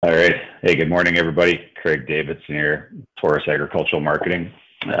right. Hey, good morning, everybody. Craig Davidson here, Taurus Agricultural Marketing.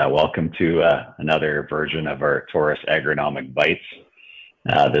 Welcome to another version of our Taurus Agronomic Bites.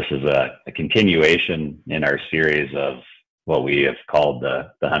 This is a continuation in our series of what we have called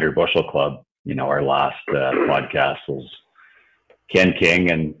the 100 Bushel Club. You know, our last podcast was Ken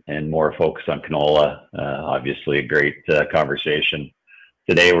King and more focus on canola. Obviously, a great conversation.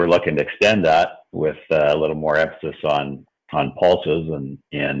 Today, we're looking to extend that with a little more emphasis on pulses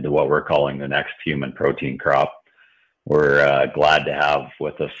and what we're calling the next human protein crop. We're glad to have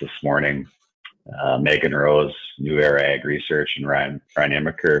with us this morning Megan Rose, New Era Ag Research, and Ryan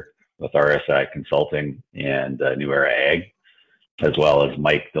Emaker with RSI Consulting and New Era Ag, as well as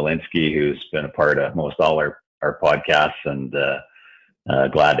Mike Dolinsky, who's been a part of most all our podcasts, and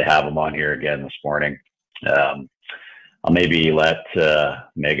glad to have him on here again this morning. I'll maybe let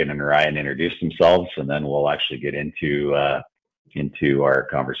Megan and Ryan introduce themselves, and then we'll actually get into our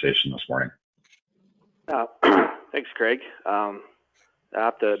conversation this morning. Thanks, Craig. I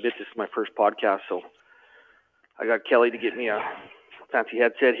have to admit, this is my first podcast, so I got Kelly to get me a fancy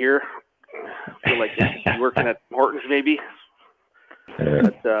headset here. I feel like I should be working at Hortons, maybe.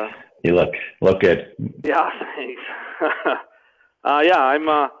 But, you look good. Yeah, thanks.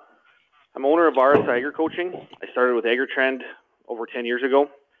 I'm owner of RSI Agri Coaching. I started with AgriTrend over 10 years ago,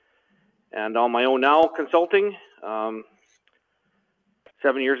 and on my own now consulting. 7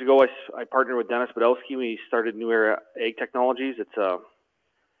 years ago, I partnered with Dennis Badowski. We started New Era Ag Technologies. It's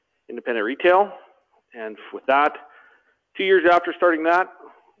independent retail, and with that, 2 years after starting that,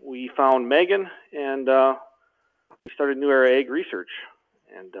 we found Megan, and we started New Era Ag Research,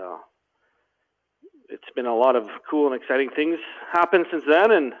 and it's been a lot of cool and exciting things happened since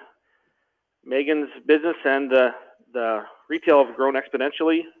then, and Megan's business and the retail have grown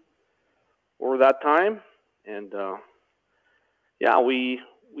exponentially over that time. And we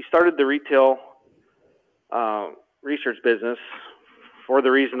started the retail research business for the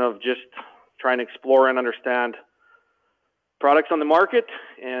reason of just trying to explore and understand products on the market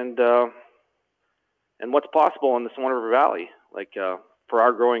and what's possible in the Swan River Valley, like for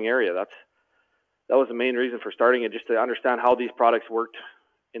our growing area. That was the main reason for starting it, just to understand how these products worked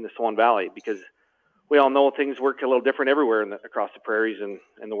in the Swan Valley, because we all know things work a little different everywhere across the prairies and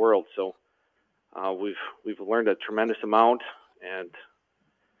the world. So we've learned a tremendous amount, and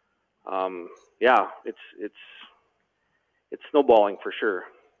it's snowballing for sure.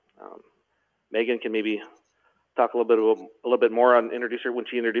 Megan can maybe talk a little bit more on introduce her when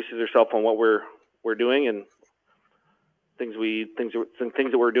she introduces herself on what we're doing and things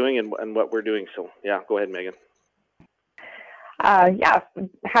that we're doing and what we're doing. So yeah, go ahead, Megan.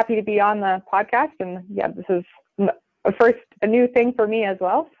 Happy to be on the podcast, and this is a new thing for me as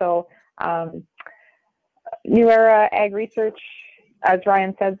well. So New Era Ag Research, as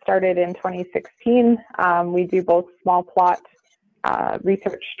Ryan said, started in 2016. We do both small plot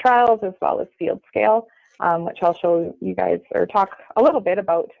research trials as well as field scale, which I'll show you guys or talk a little bit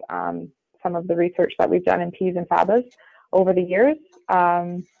about some of the research that we've done in peas and fabas over the years.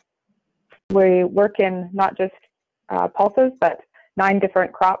 We work in not just pulses, but 9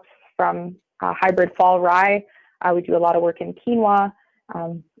 different crops from hybrid fall rye. We do a lot of work in quinoa,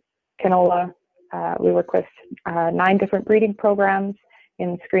 canola. We work with 9 different breeding programs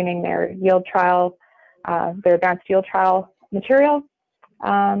in screening their yield trial, their advanced yield trial material.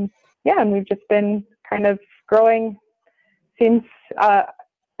 And we've just been kind of growing since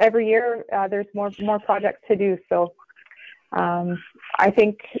every year. There's more projects to do. So I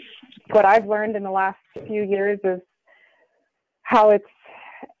think what I've learned in the last few years is how it's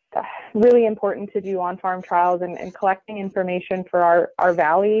really important to do on-farm trials, and collecting information for our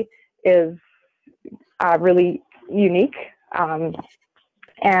valley is really unique. And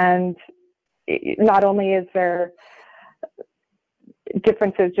not only is there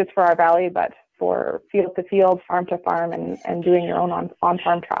differences just for our valley, but for field to field, farm to farm, and doing your own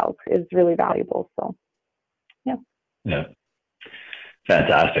on-farm trials is really valuable. So, yeah. Yeah.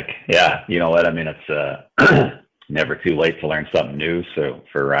 Fantastic. Yeah. You know what? I mean, it's never too late to learn something new. So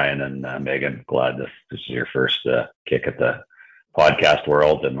for Ryan and Megan, glad this is your first kick at the podcast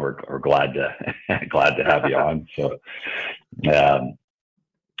world, and we're glad to have you on. So,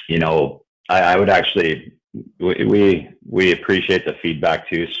 I would actually, we appreciate the feedback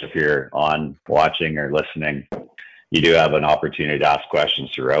too. So if you're on watching or listening, you do have an opportunity to ask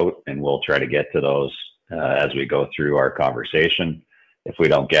questions throughout, and we'll try to get to those as we go through our conversation. If we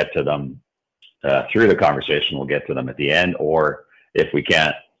don't get to them through the conversation, we'll get to them at the end, or if we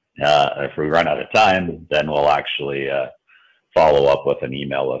can't, if we run out of time, then we'll actually follow up with an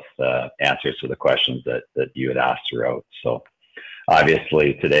email with answers to the questions that you had asked throughout. So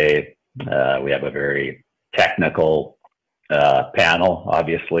obviously today we have a very technical panel,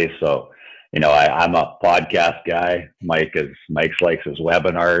 obviously. So, I'm a podcast guy. Mike likes his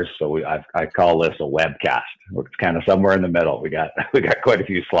webinars. So I call this a webcast. It's kind of somewhere in the middle. We got quite a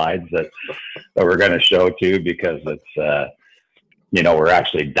few slides that we're going to show too, because it's, we're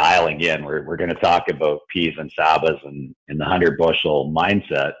actually dialing in. We're going to talk about peas and sabas and in the 100 bushel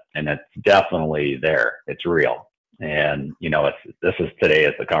mindset. And it's definitely there. It's real. And, this is today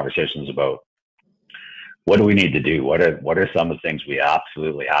as the conversation is about, what do we need to do? What are some of the things we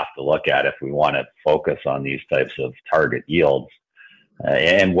absolutely have to look at if we want to focus on these types of target yields?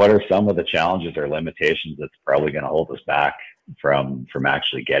 And what are some of the challenges or limitations that's probably going to hold us back from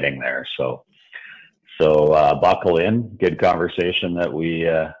actually getting there? So buckle in. Good conversation that we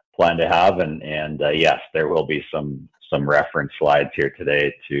plan to have, and yes, there will be some reference slides here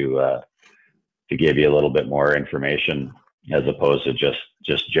today to give you a little bit more information as opposed to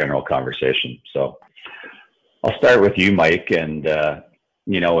just general conversation. So I'll start with you, Mike, and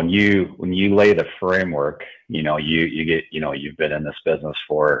when you lay the framework, you get, you've been in this business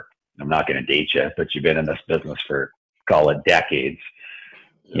for, I'm not going to date you, but you've been in this business for, call it, decades.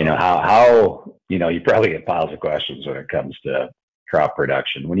 How you probably get piles of questions when it comes to crop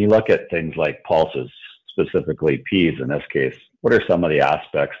production. When you look at things like pulses, specifically peas in this case, what are some of the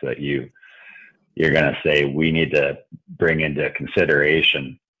aspects that you're going to say we need to bring into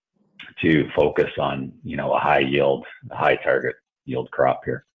consideration to focus on, a high target yield crop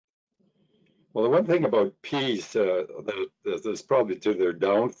here? Well, the one thing about peas that is probably to their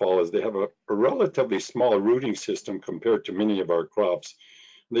downfall is they have a relatively small rooting system compared to many of our crops.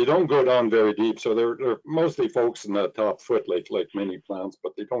 They don't go down very deep, so they're mostly focused in that top foot, like many plants,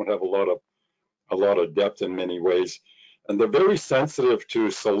 but they don't have a lot of depth in many ways, and they're very sensitive to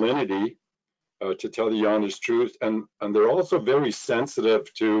salinity, to tell the honest truth, and they're also very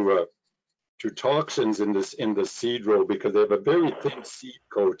sensitive to toxins in the seed row, because they have a very thin seed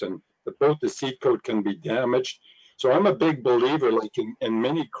coat, and both the seed coat can be damaged. So I'm a big believer, like in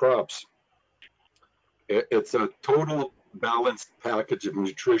many crops, it's a total balanced package of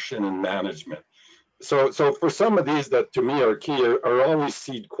nutrition and management. So for some of these that to me are key are always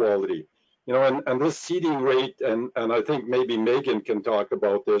seed quality, and this seeding rate, and I think maybe Megan can talk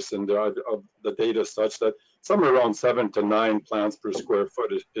about this, and the data such that somewhere around 7 to 9 plants per square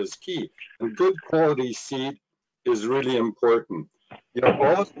foot is key, and good quality seed is really important.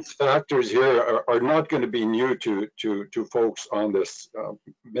 All of these factors here are not going to be new to folks on this.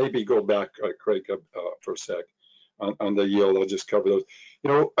 Maybe go back, Craig, for a sec on the yield. I'll just cover those.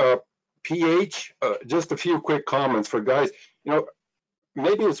 pH, just a few quick comments for guys.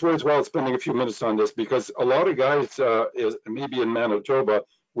 Maybe it's worthwhile spending a few minutes on this, because a lot of guys, maybe in Manitoba,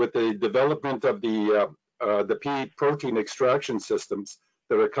 with the development of the pea protein extraction systems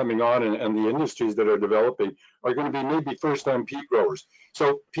that are coming on, and the industries that are developing, are going to be maybe first-time pea growers.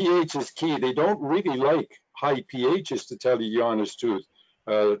 So pH is key. They don't really like high pHs, to tell you the honest truth,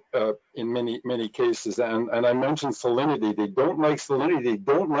 in many cases. And I mentioned salinity. They don't like salinity. They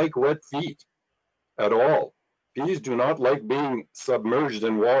don't like wet feet at all. Peas do not like being submerged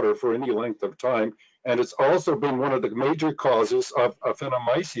in water for any length of time. And it's also been one of the major causes of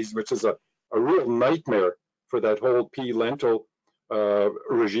Aphanomyces, which is a real nightmare for that whole pea lentil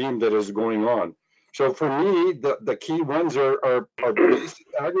regime that is going on. So for me, the key ones are basic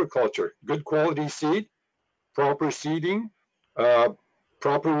agriculture: good quality seed, proper seeding,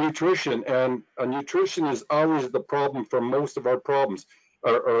 proper nutrition. And nutrition is always the problem for most of our problems,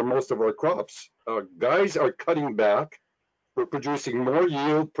 or most of our crops. Guys are cutting back. We're producing more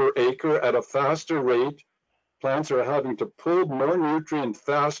yield per acre at a faster rate. Plants are having to pull more nutrient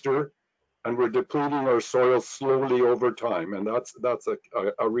faster, and we're depleting our soil slowly over time. And that's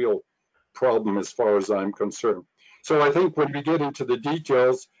a real problem as far as I'm concerned. So I think when we get into the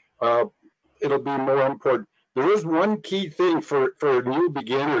details, it'll be more important. There is one key thing for new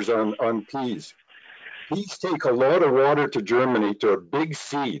beginners on peas. Peas take a lot of water to germinate. They're a big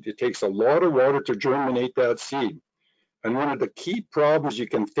seed. It takes a lot of water to germinate that seed. And one of the key problems you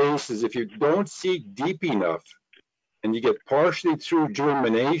can face is if you don't seed deep enough, and you get partially through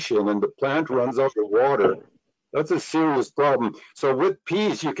germination and the plant runs out of water, that's a serious problem. So with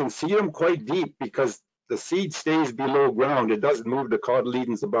peas, you can seed them quite deep because the seed stays below ground. It doesn't move the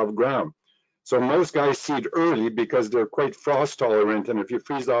cotyledons above ground. So most guys seed early because they're quite frost tolerant, and if you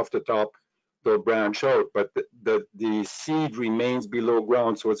freeze off the top, they'll branch out. But the seed remains below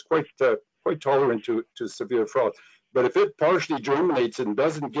ground, so it's quite tolerant to severe frost. But if it partially germinates and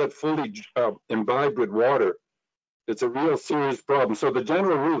doesn't get fully imbibed with water, it's a real serious problem. So the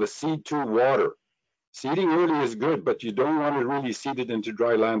general rule is seed to water. Seeding early is good, but you don't want to really seed it into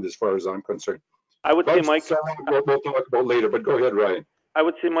dry land as far as I'm concerned. I would say, Mike, we'll talk about later, but go ahead, Ryan. I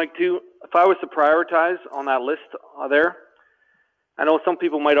would say, Mike, too, if I was to prioritize on that list there, I know some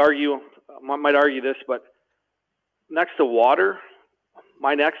people might argue this, but next to water,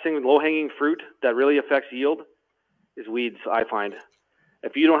 my next thing, low-hanging fruit that really affects yield is weeds, I find.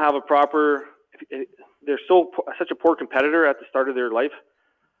 If you don't have a proper, they're such a poor competitor at the start of their life.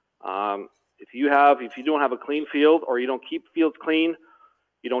 If you don't have a clean field, or you don't keep fields clean,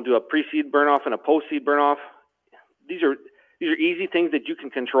 you don't do a pre-seed burn-off and a post-seed burn-off, these are easy things that you can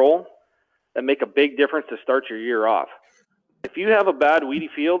control that make a big difference to start your year off. If you have a bad weedy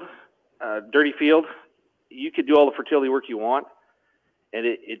field, dirty field, you could do all the fertility work you want, and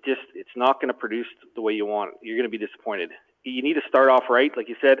it's not going to produce the way you want. You're going to be disappointed. You need to start off right, like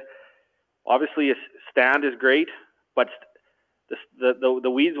you said. Obviously, a stand is great, but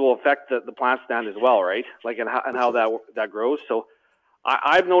the weeds will affect the plant stand as well, right? Like and how that grows. So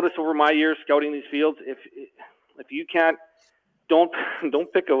I've noticed over my years scouting these fields, if you can't, don't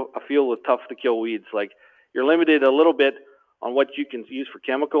pick a field with tough to kill weeds. Like, you're limited a little bit on what you can use for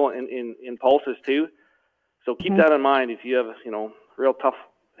chemical in pulses too. So keep that in mind. If you have real tough,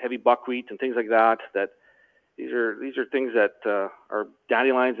 heavy buckwheat and things like that, these are things that are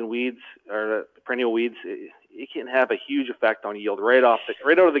dandelions and weeds, or perennial weeds. It can have a huge effect on yield right out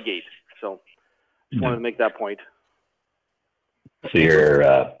of the gate. So just wanted to make that point. So you're,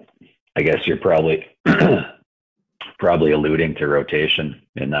 I guess you're probably alluding to rotation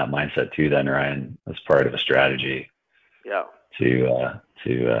in that mindset too, then, Ryan, as part of a strategy. Yeah.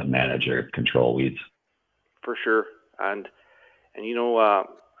 To manage or control weeds. For sure, and there's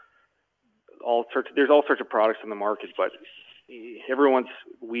all sorts of products in the market, but everyone's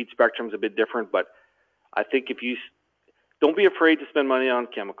weed spectrum is a bit different. But I think if you don't be afraid to spend money on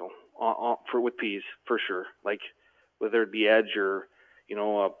chemical with peas, for sure. Like whether it be Edge or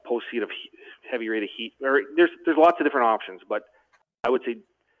a post seed of heavy rate of heat, or there's lots of different options. But I would say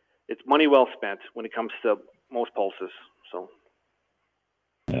it's money well spent when it comes to most pulses. So.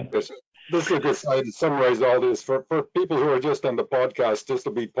 Yeah. This is a good slide to summarize all this for people who are just on the podcast. This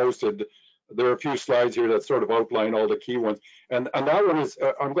will be posted. There are a few slides here that sort of outline all the key ones, and that one is.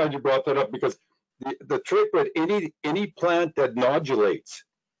 I'm glad you brought that up, because the trick with any plant that nodulates,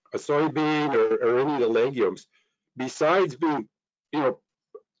 a soybean or any of the legumes, besides being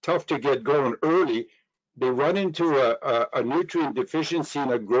tough to get going early, they run into a nutrient deficiency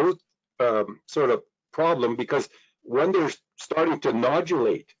and a growth sort of problem, because when they're starting to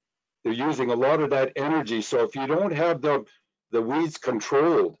nodulate, they're using a lot of that energy. So if you don't have the weeds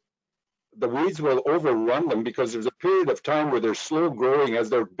controlled, the weeds will overrun them, because there's a period of time where they're slow growing as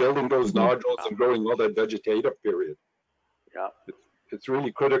they're building those nodules and growing all that vegetative period. Yeah, it's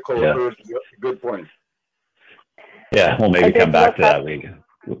really critical. Yeah. Good point. Yeah, we'll maybe come back to that. We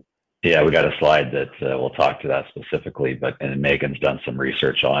got a slide that we'll talk to that specifically, and Megan's done some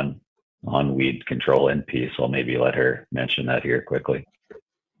research on weed control in peas, so I'll maybe let her mention that here quickly.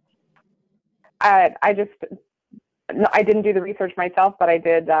 I didn't do the research myself, but I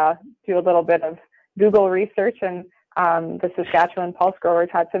did do a little bit of Google research, and the Saskatchewan Pulse Growers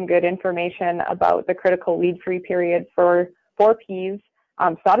had some good information about the critical weed-free period for peas.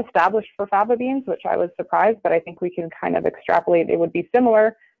 It's not established for faba beans, which I was surprised, but I think we can kind of extrapolate it would be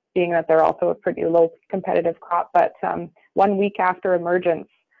similar, being that they're also a pretty low competitive crop. But 1 week after emergence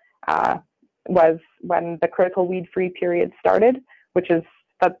was when the critical weed-free period started, which is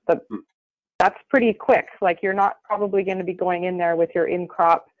that's pretty quick. Like, you're not probably going to be going in there with your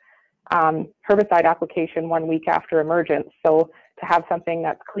in-crop herbicide application 1 week after emergence. So to have something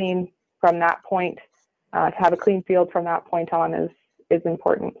that's clean from that point, to have a clean field from that point on is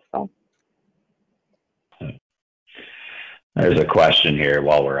important. So there's a question here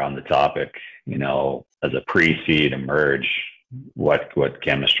while we're on the topic. As a pre-seed emerge, what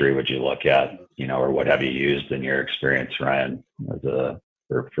chemistry would you look at? Or what have you used in your experience, Ryan,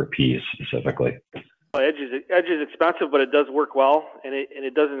 for peas specifically? Well, Edge is expensive, but it does work well, and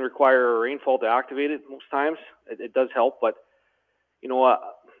it doesn't require a rainfall to activate it most times. It does help, but I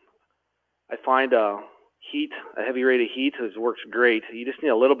find a heavy rate of heat works great. You just need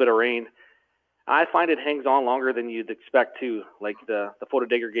a little bit of rain. I find it hangs on longer than you'd expect too. Like the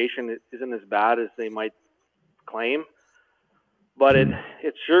photodegradation isn't as bad as they might claim, but it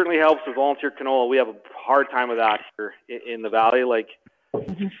certainly helps with volunteer canola. We have a hard time with that here in the valley. Like,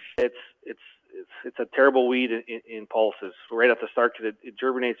 it's a terrible weed in pulses right at the start, because it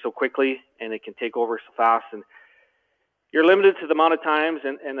germinates so quickly and it can take over so fast, and you're limited to the amount of times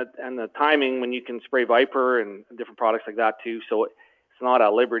and the timing when you can spray Viper and different products like that too. So it's not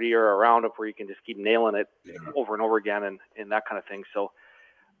a Liberty or a Roundup where you can just keep nailing it over and over again and that kind of thing. So,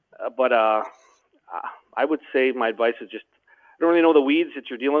 but I would say my advice is just, I don't really know the weeds that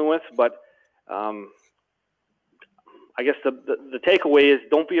you're dealing with, but I guess the takeaway is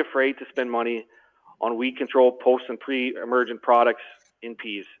don't be afraid to spend money on weed control, post and pre-emergent products in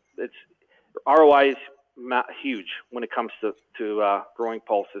peas. It's ROI is huge when it comes to growing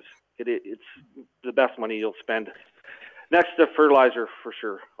pulses. It's the best money you'll spend. Next to fertilizer for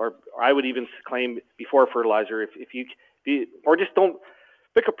sure, or I would even claim before fertilizer. If you or just don't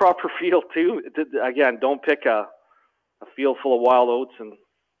pick a proper field too. Again, don't pick a field full of wild oats and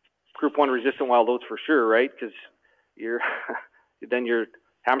Group 1 resistant wild oats for sure, right? Because you're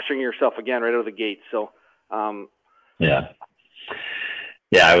hamstring yourself again right out of the gate. So yeah,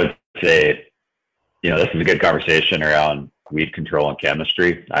 I would say, this is a good conversation around weed control and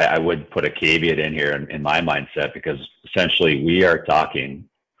chemistry. I would put a caveat in here in my mindset, because essentially we are talking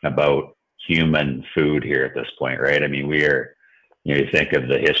about human food here at this point, right? I mean, we are, you think of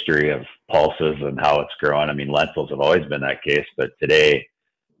the history of pulses and how it's grown. I mean, lentils have always been that case, but today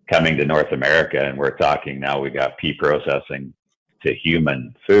coming to North America, and we're talking now, we got pea processing to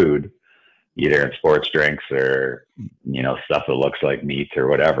human food, either in sports drinks or, stuff that looks like meat or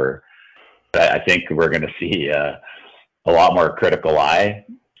whatever. But I think we're going to see a lot more critical eye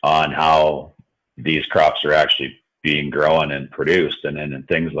on how these crops are actually being grown and produced. And then in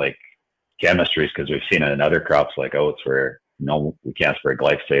things like chemistries, because we've seen it in other crops like oats where, we can't spray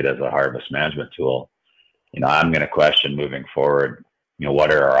glyphosate as a harvest management tool. I'm going to question moving forward,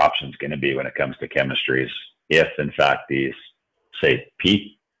 what are our options going to be when it comes to chemistries, if in fact these, say,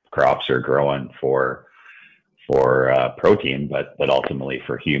 pea crops are growing for protein, but ultimately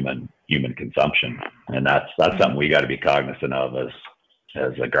for human consumption. And that's something we got to be cognizant of as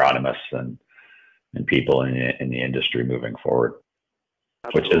agronomists and people in the industry moving forward.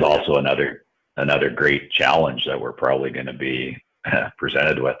 Absolutely. Which is also another great challenge that we're probably going to be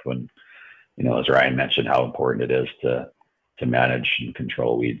presented with when, as Ryan mentioned, how important it is to manage and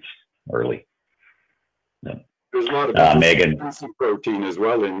control weeds early. Yeah. There's a lot of Megan, protein as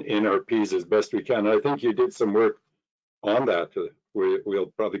well in our peas as best we can. I think you did some work on that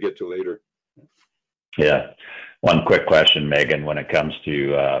we'll probably get to later. Yeah. One quick question, Megan, when it comes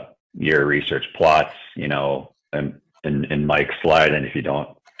to your research plots, and in Mike's slide, and if you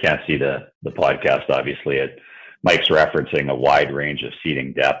can't see the podcast, obviously Mike's referencing a wide range of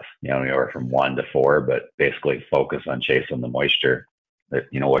seeding depth, anywhere from 1 to 4, but basically focus on chasing the moisture,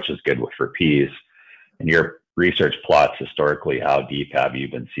 which is good for peas. And your research plots historically, how deep have you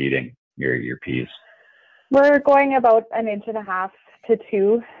been seeding your peas? We're going about 1.5 to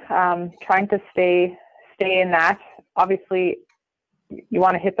 2 inches, trying to stay in that. Obviously, you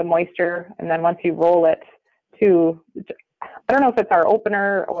want to hit the moisture, and then once you roll it to, I don't know if it's our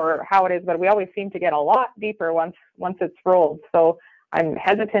opener or how it is, but we always seem to get a lot deeper once it's rolled. So I'm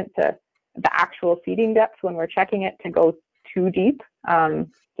hesitant to the actual seeding depth when we're checking it to go too deep,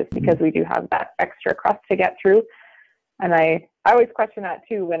 just because we do have that extra crust to get through. And I always question that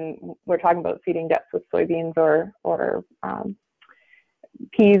too when we're talking about seeding depth with soybeans or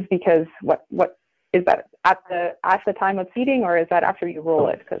peas, because what is that at the time of seeding, or is that after you roll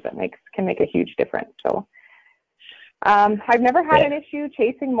it? Because that can make a huge difference. So I've never had an issue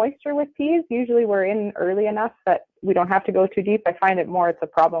chasing moisture with peas. Usually we're in early enough that we don't have to go too deep. I find it's a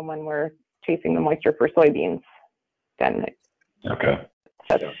problem when we're chasing the moisture for soybeans. Then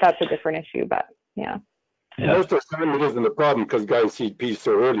that's a different issue, but yeah. Most of the time it isn't a problem because guys seed peas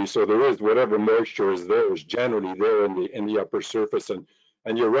so early, so there is whatever moisture is there is generally there in the upper surface, and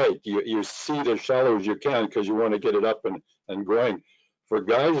you're right, you seed as shallow as you can because you want to get it up and growing. For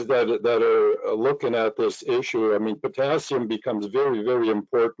guys that are looking at this issue, I mean, potassium becomes very, very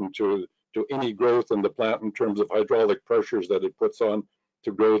important to any growth in the plant in terms of hydraulic pressures that it puts on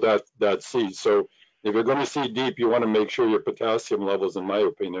to grow that seed. So if you're going to seed deep, you want to make sure your potassium levels, in my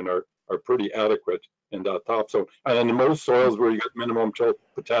opinion, are pretty adequate in that top zone. And in most soils where you get minimum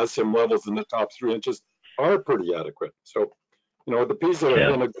potassium levels in the top 3 inches are pretty adequate. So, the peas are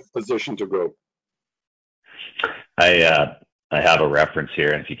in a good position to grow. I have a reference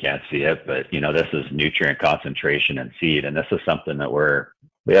here, and if you can't see it, but this is nutrient concentration in seed, and this is something that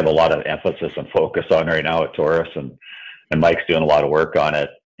we have a lot of emphasis and focus on right now at Taurus, and Mike's doing a lot of work on it.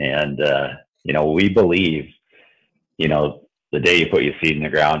 And we believe, the day you put your seed in the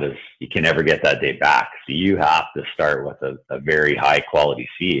ground is you can never get that day back. So you have to start with a very high quality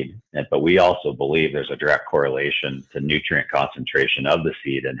seed. But we also believe there's a direct correlation to nutrient concentration of the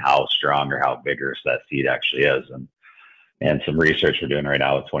seed and how strong or how vigorous that seed actually is. And some research we're doing right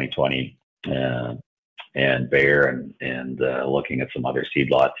now with 2020 and Bayer and looking at some other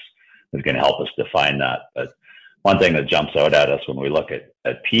seed lots is going to help us define that. But one thing that jumps out at us when we look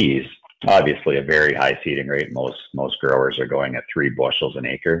at peas, obviously a very high seeding rate. Most growers are going at 3 bushels an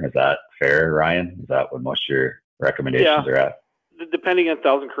acre. Is that fair, Ryan? Is that what most of your recommendations are at? Depending on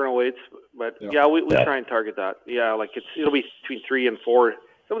 1,000 kernel weights, but we try and target that. Yeah, like it'll be between 3 and 4.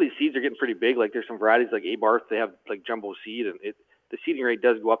 Some of these seeds are getting pretty big. Like there's some varieties like Abarth, they have like jumbo seed, and the seeding rate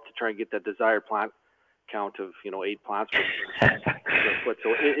does go up to try and get that desired plant count of 8 plants per foot.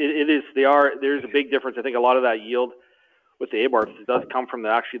 So there's a big difference. I think a lot of that yield with the Abarth does come from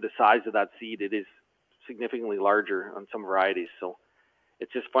the size of that seed. It is significantly larger on some varieties. So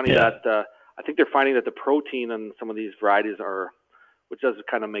it's just funny that I think they're finding that the protein on some of these varieties which does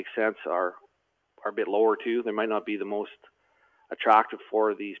kind of make sense, are a bit lower too. They might not be the most attractive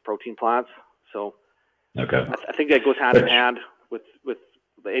for these protein plants. So I think that goes hand in hand with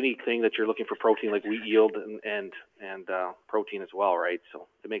anything that you're looking for protein, like wheat yield and protein as well, right? So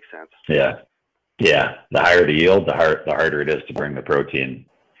it makes sense. Yeah. The higher the yield, the harder it is to bring the protein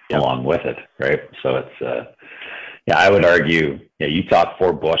along with it, right? So it's I would argue, you talk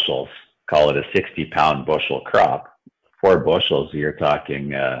 4 bushels, call it a 60-pound bushel crop. 4 bushels, you're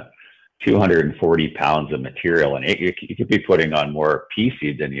talking 240 pounds of material, and you could be putting on more pea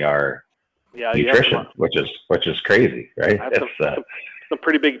seed than you are nutrition, which is crazy, right? It's some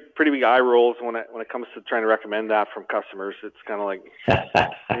pretty big eye rolls when it comes to trying to recommend that from customers. It's kind of like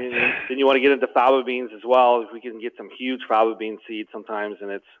then you want to get into faba beans as well. If we can get some huge faba bean seed sometimes,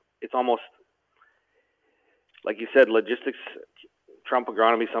 and it's almost like you said, logistics. Trump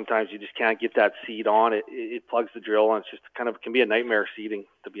agronomy, sometimes you just can't get that seed on. It plugs the drill, and it's just kind of can be a nightmare seeding,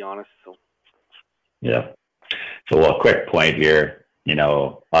 to be honest. So a quick point here,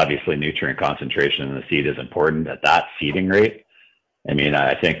 obviously nutrient concentration in the seed is important at that seeding rate. I mean,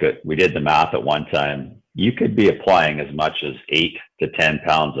 I think that we did the math at one time. You could be applying as much as 8 to 10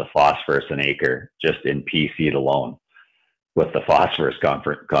 pounds of phosphorus an acre just in pea seed alone with the phosphorus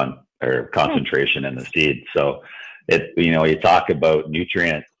concentration in the seed. So you talk about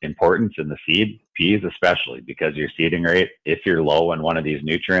nutrient importance in the seed, peas especially, because your seeding rate, if you're low in one of these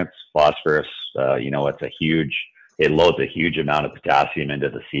nutrients, phosphorus, it loads a huge amount of potassium into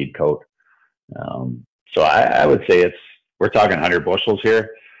the seed coat. So I would say we're talking 100 bushels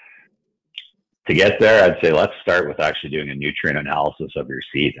here. To get there, I'd say let's start with actually doing a nutrient analysis of your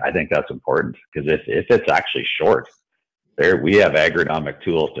seed. I think that's important, because if it's actually short, we have agronomic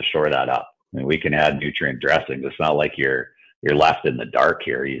tools to shore that up. I mean, we can add nutrient dressings. It's not like you're left in the dark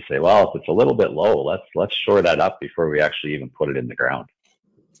here. You say, well, if it's a little bit low, let's shore that up before we actually even put it in the ground.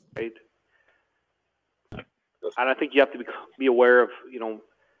 Right. And I think you have to be aware of,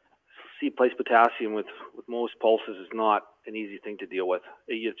 seed place potassium with most pulses is not an easy thing to deal with.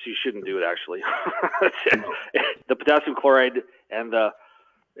 You shouldn't do it, actually. The potassium chloride and they're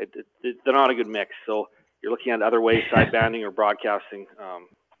not a good mix. So you're looking at other ways, side banding or broadcasting.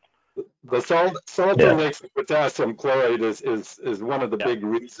 The salter mix of potassium chloride is one of the big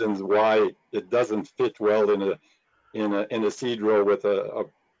reasons why it doesn't fit well in a seed row with a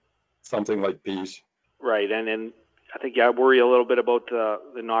something like peas. Right, and I think I worry a little bit about the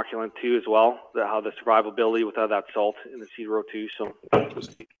inoculant too as well, how the survivability without that salt in the seed row too. So so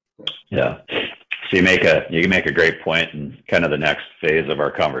you make a great point, and kind of the next phase of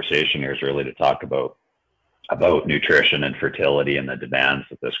our conversation here is really to talk about nutrition and fertility and the demands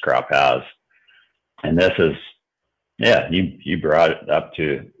that this crop has. And this is, you brought it up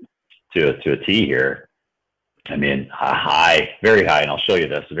to a T here. I mean, very high, and I'll show you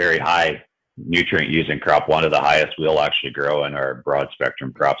this, very high nutrient using crop, one of the highest we'll actually grow in our broad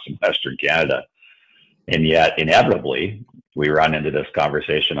spectrum crops in Western Canada. And yet inevitably we run into this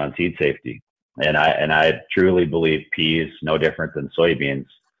conversation on seed safety. And I truly believe peas, no different than soybeans,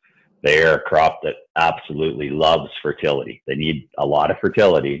 they are a crop that absolutely loves fertility. They need a lot of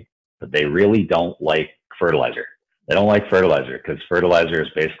fertility, but they really don't like fertilizer. They don't like fertilizer because fertilizer is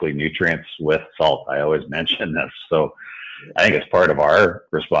basically nutrients with salt. I always mention this. So I think it's part of our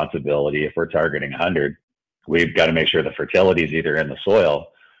responsibility. If we're targeting 100, we've got to make sure the fertility is either in the soil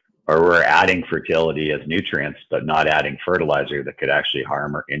or we're adding fertility as nutrients, but not adding fertilizer that could actually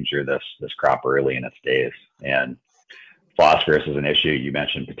harm or injure this crop early in its days. And phosphorus is an issue. You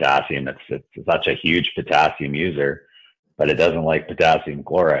mentioned potassium. It's such a huge potassium user, but it doesn't like potassium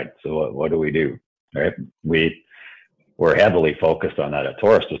chloride. So what do we do? Right? We're heavily focused on that at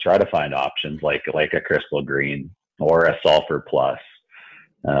Taurus to try to find options like a crystal green or a sulfur plus,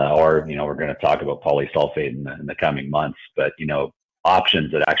 or we're going to talk about polysulfate in the coming months. But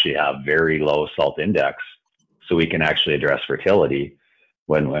options that actually have very low salt index, so we can actually address fertility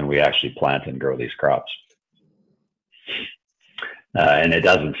when we actually plant and grow these crops. And it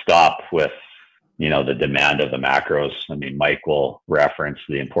doesn't stop with, the demand of the macros. I mean, Mike will reference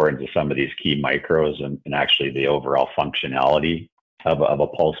the importance of some of these key micros and actually the overall functionality of a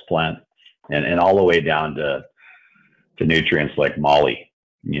pulse plant, and all the way down to nutrients like moly.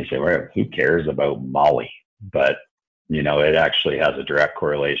 And you say, well, who cares about moly? But, it actually has a direct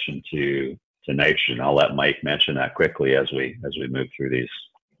correlation to nitrogen. I'll let Mike mention that quickly as we move through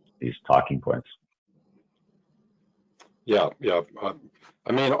these talking points. Yeah.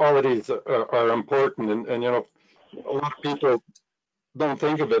 I mean, all of these are important, and a lot of people don't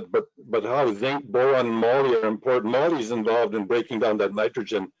think of it, but how zinc, boron, and moly are important. Moly is involved in breaking down that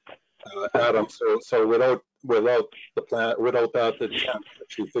nitrogen atom. So without the plant, without that, it can't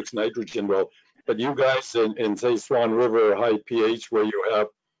actually fix nitrogen well. But you guys in say Swan River, high pH, where you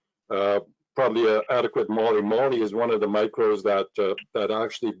have probably adequate moly. Moly is one of the micros that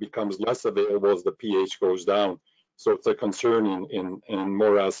actually becomes less available as the pH goes down. So it's a concern in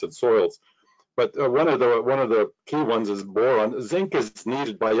more acid soils. But one of the key ones is boron. Zinc is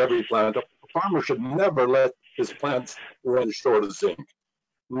needed by every plant. A farmer should never let his plants run short of zinc.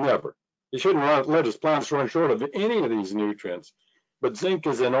 Never. He shouldn't let his plants run short of any of these nutrients. But zinc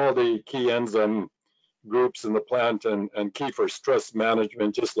is in all the key enzyme groups in the plant and key for stress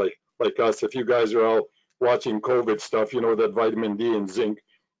management, just like us. If you guys are all watching COVID stuff, you know that vitamin D and zinc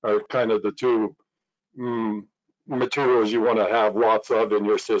are kind of the two materials you want to have lots of in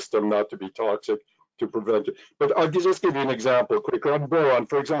your system, not to be toxic, to prevent it. But I'll just give you an example quickly on boron.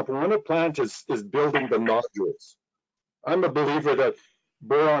 For example, when a plant is building the nodules, I'm a believer that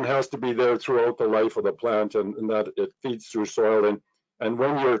boron has to be there throughout the life of the plant, and that it feeds through soil. And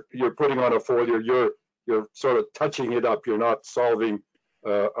when you're putting on a foliar, you're sort of touching it up. You're not solving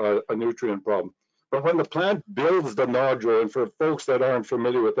a nutrient problem. But when the plant builds the nodule, and for folks that aren't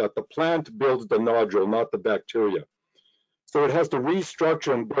familiar with that, the plant builds the nodule, not the bacteria. So it has to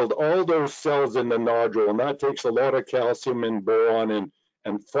restructure and build all those cells in the nodule, and that takes a lot of calcium and boron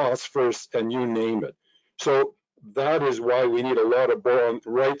and phosphorus and you name it. So that is why we need a lot of boron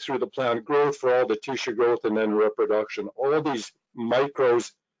right through the plant growth for all the tissue growth and then reproduction. All these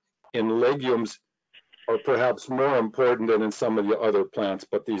micros in legumes are perhaps more important than in some of the other plants,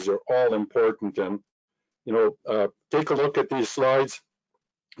 but these are all important. And take a look at these slides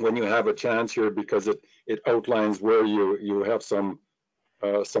when you have a chance here, because it outlines where you have some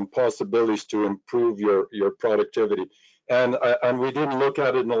possibilities to improve your productivity. And we didn't look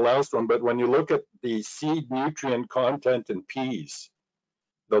at it in the last one, but when you look at the seed nutrient content in peas,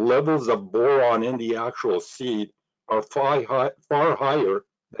 the levels of boron in the actual seed are far higher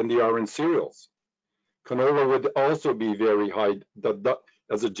than they are in cereals. Canola would also be very high.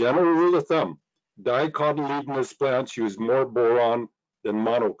 As a general rule of thumb, dicotyledonous plants use more boron than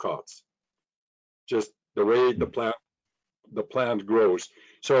monocots, just the way the plant grows.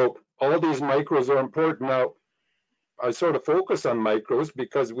 So all these micros are important. Now, I sort of focus on micros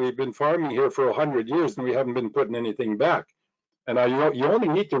because we've been farming here for 100 years and we haven't been putting anything back. And you only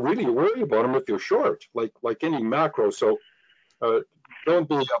need to really worry about them if you're short, like any macro. So don't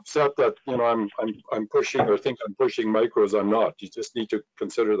be upset that I'm pushing or think I'm pushing micros. I'm not. You just need to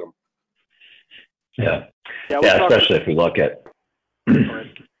consider them. Yeah, especially if we look at.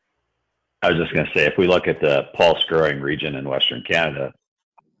 I was just going to say, if we look at the pulse growing region in Western Canada,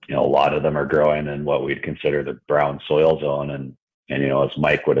 a lot of them are growing in what we'd consider the brown soil zone, and as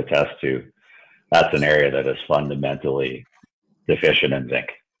Mike would attest to, that's an area that is fundamentally deficient in zinc.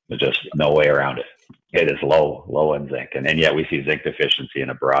 There's just no way around it. It is low in zinc, and yet we see zinc deficiency in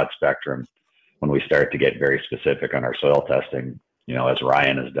a broad spectrum when we start to get very specific on our soil testing. As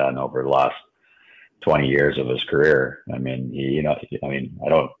Ryan has done over the last 20 years of his career. I mean, I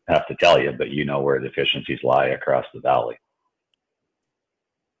don't have to tell you, but where deficiencies lie across the valley.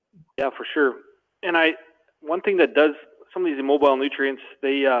 Yeah, for sure. And one thing that does, some of these immobile nutrients,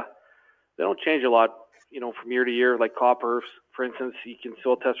 they don't change a lot, from year to year. Like copper, for instance, you can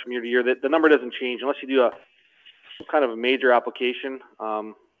soil test from year to year. The number doesn't change unless you do some kind of a major application,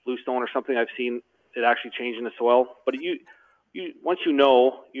 bluestone or something. I've seen it actually change in the soil. But once you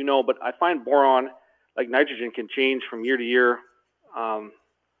know. But I find boron, like nitrogen, can change from year to year from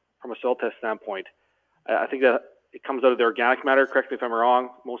a soil test standpoint. I think that it comes out of the organic matter. Correct me if I'm wrong.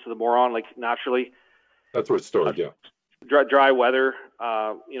 Most of the boron, like naturally. That's what's stored, yeah. Dry weather,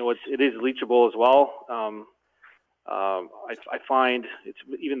 it is leachable as well. I find it's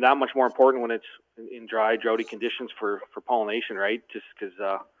even that much more important when it's in dry, droughty conditions for pollination, right? Just because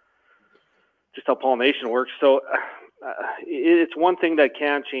just how pollination works. So it's one thing that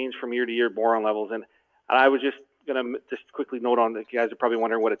can change from year to year, boron levels. And I was just going to just quickly note on that. You guys are probably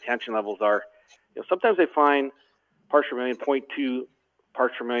wondering what attention levels are. Sometimes I find parts per million, 0.2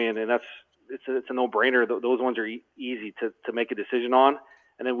 parts per million, and it's a no-brainer. Those ones are easy to make a decision on.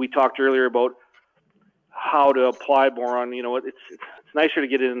 And then we talked earlier about how to apply boron. You know, it's nicer to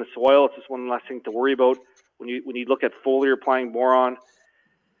get it in the soil. It's just one less thing to worry about. When you look at foliar applying boron,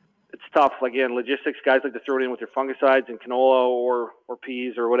 it's tough. Again, logistics, guys like to throw it in with their fungicides in canola or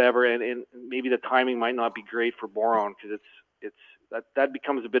peas or whatever, and maybe the timing might not be great for boron because that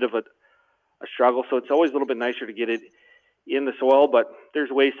becomes a bit of a struggle. So it's always a little bit nicer to get it in the soil, but there's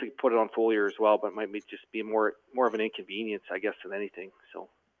ways to put it on foliar as well, but it might just be more of an inconvenience, I guess, than anything. So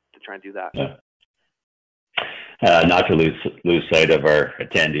to try and do that. Yeah. Not to lose sight of our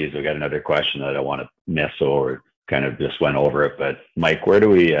attendees, we got another question that I want to miss, or kind of just went over it. But Mike, where do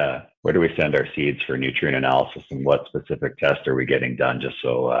we send our seeds for nutrient analysis, and what specific tests are we getting done, just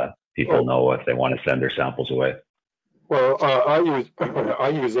so people know if they want to send their samples away? Well, I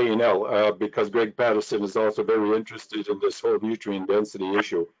use A&L because Greg Pattison is also very interested in this whole nutrient density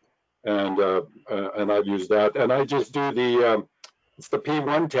issue, and I've used that, and I just do it's the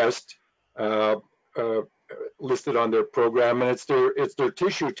P1 test listed on their program, and it's their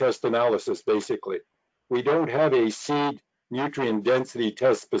tissue test analysis basically. We don't have a seed nutrient density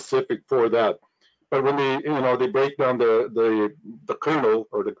test specific for that, but when they break down the kernel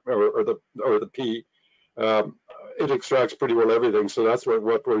or the pea. It extracts pretty well everything, so that's what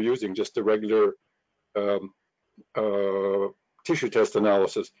we're using, just a regular tissue test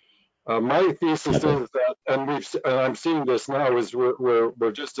analysis. My thesis is that, and I'm seeing this now, is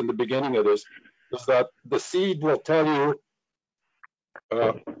we're just in the beginning of this, is that the seed will tell you.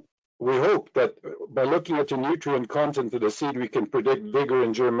 We hope that by looking at the nutrient content of the seed, we can predict vigor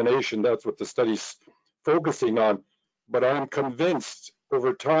and germination. That's what the study's focusing on. But I'm convinced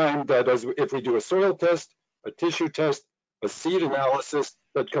over time that if we do a soil test, a tissue test, a seed analysis,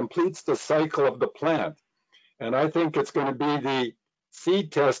 that completes the cycle of the plant. And I think it's going to be the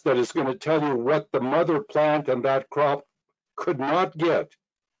seed test that is going to tell you what the mother plant and that crop could not get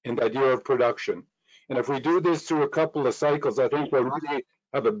in that year of production. And if we do this through a couple of cycles, I think we'll really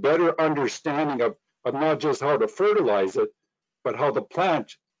have a better understanding of not just how to fertilize it, but how the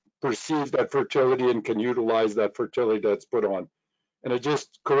plant perceives that fertility and can utilize that fertility that's put on. And it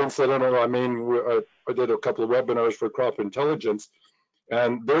just coincidental. I mean, I did a couple of webinars for Crop Intelligence,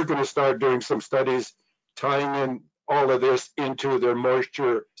 and they're going to start doing some studies tying in all of this into their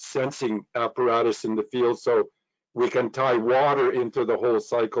moisture sensing apparatus in the field, so we can tie water into the whole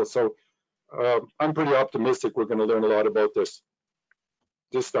cycle. So I'm pretty optimistic we're going to learn a lot about this.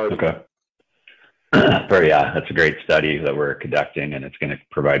 Just starting. Okay. Yeah, that's a great study that we're conducting, and it's going to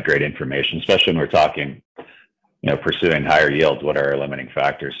provide great information, especially when we're talking, pursuing higher yields. What are our limiting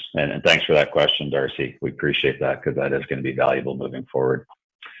factors? And thanks for that question, Darcy. We appreciate that, because that is going to be valuable moving forward.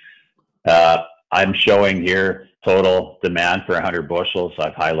 I'm showing here total demand for 100 bushels.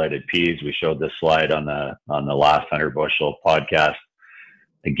 I've highlighted peas. We showed this slide on the last 100 bushel podcast.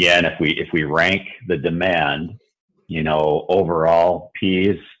 Again, if we rank the demand, overall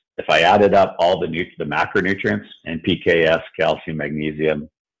peas, if I added up all the macronutrients, NPK, calcium, magnesium,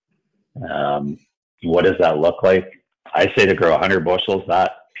 what does that look like? I say to grow 100 bushels,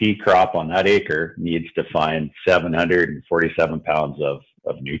 that pea crop on that acre needs to find 747 pounds of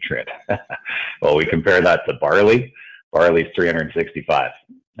nutrient. Well, we compare that to barley. Barley's 365.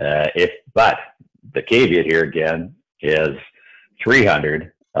 But the caveat here again is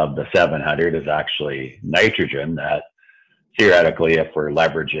 300 of the 700 is actually nitrogen that theoretically, if we're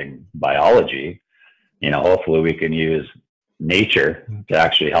leveraging biology, hopefully we can use nature to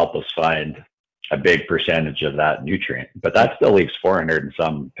actually help us find a big percentage of that nutrient. But that still leaves 400 and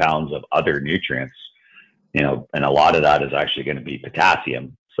some pounds of other nutrients, and a lot of that is actually going to be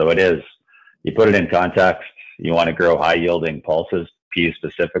potassium. So it is, you put it in context, you want to grow high yielding pulses, peas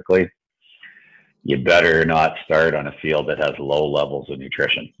specifically, you better not start on a field that has low levels of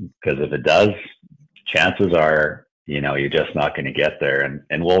nutrition, because if it does, chances are, you're just not going to get there.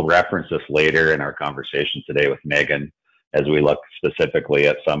 And we'll reference this later in our conversation today with Megan, as we look specifically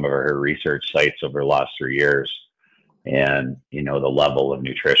at some of her research sites over the last 3 years, and the level of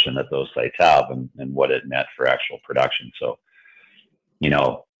nutrition that those sites have, and what it meant for actual production. So,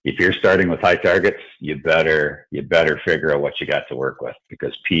 if you're starting with high targets, you better figure out what you got to work with,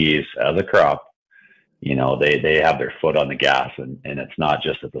 because peas as a crop, they have their foot on the gas, and it's not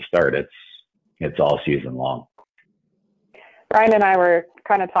just at the start, it's all season long. Brian and I were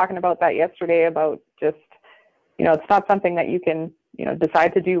kind of talking about that yesterday, about just, it's not something that you can,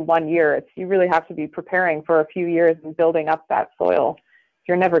 decide to do 1 year. You really have to be preparing for a few years and building up that soil.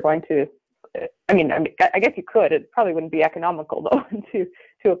 You're never going to, I guess you could, it probably wouldn't be economical though,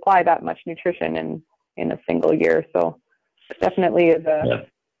 to apply that much nutrition in a single year. So it definitely is a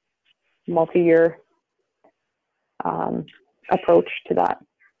multi-year approach to that.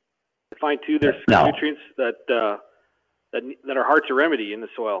 I find too there's nutrients that are hard to remedy in the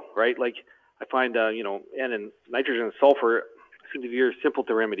soil, right? Like I find N and nitrogen and sulfur seem to be very simple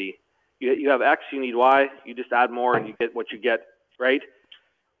to remedy. You have X, you need Y, you just add more and you get what you get, right?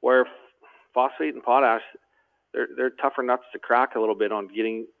 Where phosphate and potash, they're tougher nuts to crack a little bit on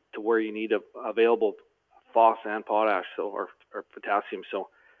getting to where you need available phos and potash, so or potassium. So,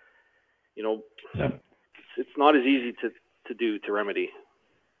 it's not as easy to remedy.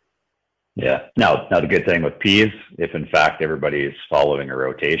 Yeah. Now the good thing with peas, if in fact everybody is following a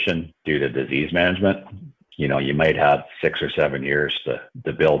rotation due to disease management, you might have 6 or 7 years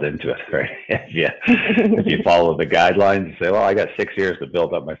to build into it, right? If you follow the guidelines, you say, well, I got 6 years to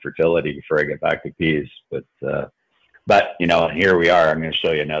build up my fertility before I get back to peas. But here we are. I'm going to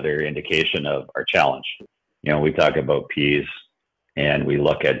show you another indication of our challenge. We talk about peas and we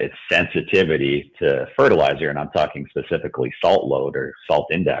look at its sensitivity to fertilizer, and I'm talking specifically salt load or salt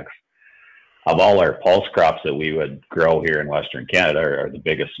index. Of all our pulse crops that we would grow here in Western Canada, or the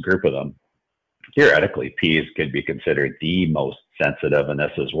biggest group of them, theoretically, peas could be considered the most sensitive, and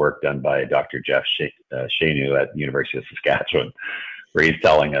this is work done by Dr. Jeff Chenu at the University of Saskatchewan, where he's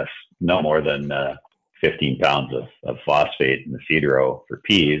telling us no more than 15 pounds of phosphate in the seed row for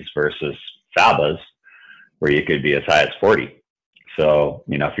peas versus fabas, where you could be as high as 40. So,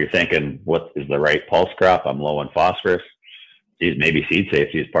 if you're thinking, what is the right pulse crop? I'm low in phosphorus. Maybe seed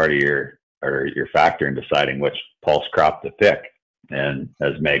safety is part of your factor in deciding which pulse crop to pick. And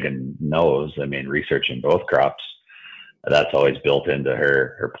as Megan knows, researching both crops, that's always built into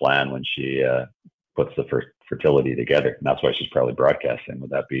her plan when she puts the fertility together. And that's why she's probably broadcasting.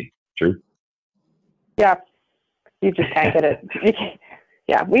 Would that be true? Yeah, you just can't get it.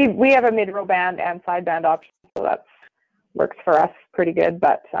 Yeah, we have a mid-row band and side band option, so that works for us pretty good.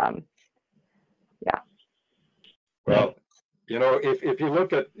 But yeah. Well, if you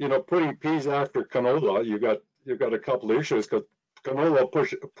look at putting peas after canola, you've got a couple issues, because canola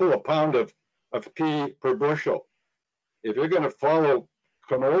pull a pound of pea per bushel. If you're going to follow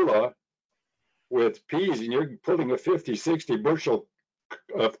canola with peas and you're pulling a 50-60 bushel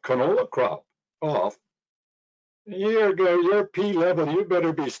of canola crop off, your pea level, you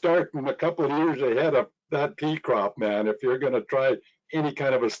better be starting a couple of years ahead of that pea crop, man, if you're going to try any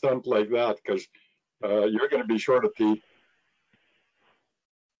kind of a stunt like that, because you're going to be short of pea.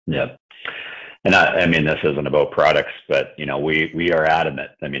 Yeah. And this isn't about products, but we are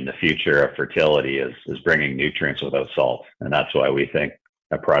adamant. The future of fertility is bringing nutrients without salt, and that's why we think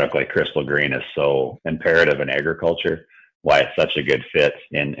a product like Crystal Green is so imperative in agriculture. Why it's such a good fit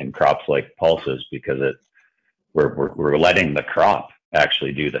in crops like pulses, because we're letting the crop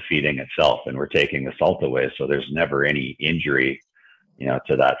actually do the feeding itself, and we're taking the salt away, so there's never any injury,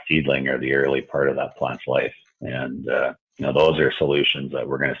 to that seedling or the early part of that plant's life. And those are solutions that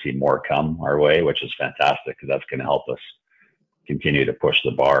we're going to see more come our way, which is fantastic, because that's going to help us continue to push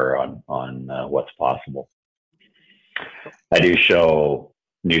the bar on what's possible. I do show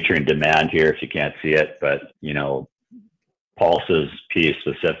nutrient demand here if you can't see it, but pulses, peas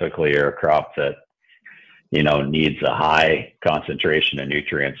specifically, are a crop that needs a high concentration of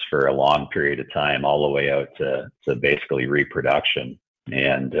nutrients for a long period of time, all the way out to basically reproduction.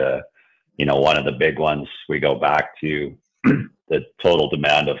 And one of the big ones, we go back to the total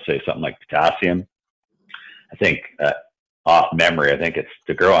demand of, say, something like potassium. I think off memory, I think it's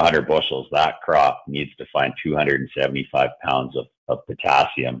to grow 100 bushels, that crop needs to find 275 pounds of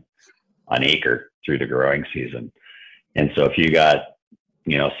potassium on acre through the growing season. And so if you got,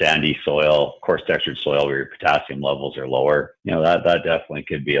 sandy soil, coarse textured soil where your potassium levels are lower, that definitely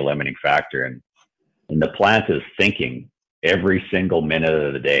could be a limiting factor. And the plant is thinking every single minute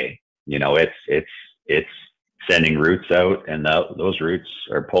of the day. It's sending roots out, and those roots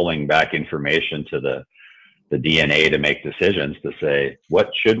are pulling back information to the DNA to make decisions to say, what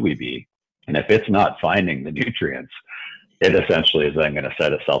should we be? And if it's not finding the nutrients, it essentially is then going to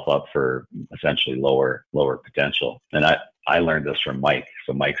set itself up for essentially lower potential. And I learned this from Mike,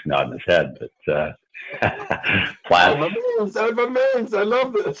 so Mike's nodding his head, but plants. I'm amazed. I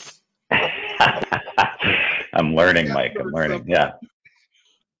love this. I'm learning, Mike. I'm learning. Yeah.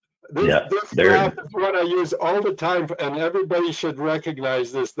 This graph is what I use all the time, and everybody should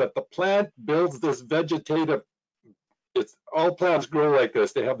recognize this, that the plant builds this vegetative, all plants grow like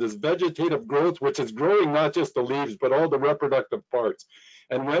this. They have this vegetative growth, which is growing not just the leaves, but all the reproductive parts.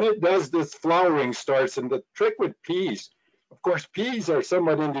 And when it does, this flowering starts. And the trick with peas, of course, peas are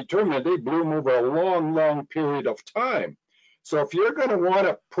somewhat indeterminate. They bloom over a long, long period of time. So if you're going to want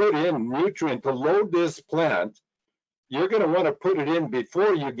to put in nutrient to load this plant, you're going to want to put it in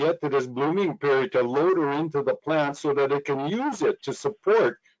before you get to this blooming period to load her into the plant so that it can use it to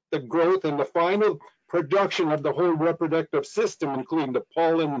support the growth and the final production of the whole reproductive system, including the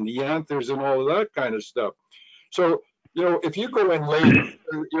pollen and the anthers and all of that kind of stuff. So, you know, if you go in late,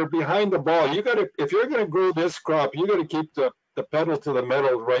 you're behind the ball. If you're going to grow this crop, you got to keep the pedal to the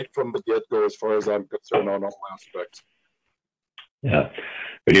metal right from the get-go, as far as I'm concerned, on all aspects. Yeah,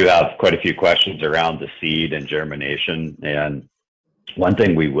 we do have quite a few questions around the seed and germination. And one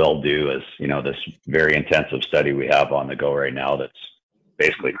thing we will do is, you know, this very intensive study we have on the go right now that's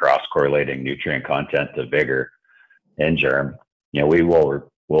basically cross-correlating nutrient content to vigor and germ. You know,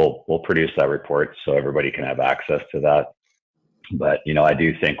 we'll produce that report so everybody can have access to that. But, you know, I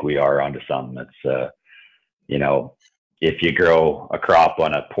do think we are onto something that's, you know, if you grow a crop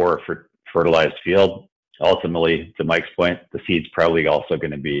on a poor fertilized field, ultimately, to Mike's point, the seed's probably also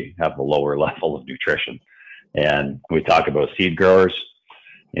going to have a lower level of nutrition. And when we talk about seed growers,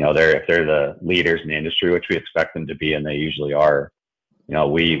 you know, if they're the leaders in the industry, which we expect them to be, and they usually are, you know,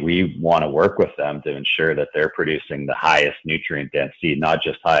 we want to work with them to ensure that they're producing the highest nutrient dense seed, not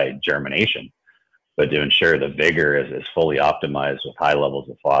just high germination, but to ensure the vigor is fully optimized with high levels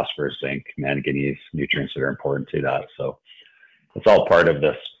of phosphorus, zinc, manganese, nutrients that are important to that. So it's all part of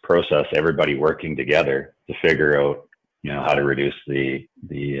this process, everybody working together to figure out, you know, how to reduce the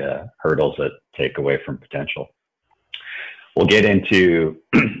hurdles that take away from potential. We'll get into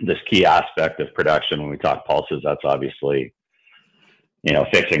this key aspect of production when we talk pulses. That's obviously, you know,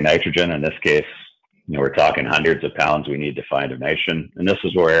 fixing nitrogen. In this case, you know, we're talking hundreds of pounds we need to find of nitrogen. And this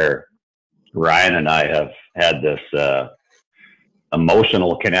is where Ryan and I have had this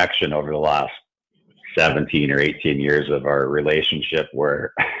emotional connection over the last 17 or 18 years of our relationship,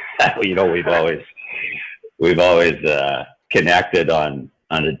 where you know, we've always connected on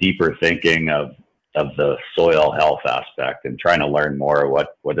a deeper thinking of the soil health aspect and trying to learn more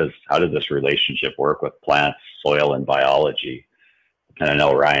how does this relationship work with plants, soil, and biology. And I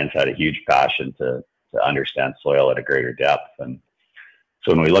know Ryan's had a huge passion to understand soil at a greater depth. And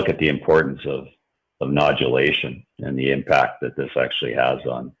so when we look at the importance of nodulation and the impact that this actually has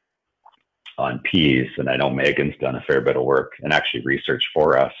on peas, and I know Megan's done a fair bit of work and actually research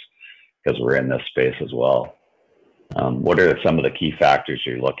for us because we're in this space as well. What are some of the key factors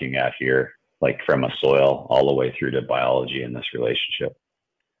you're looking at here, like from a soil all the way through to biology in this relationship?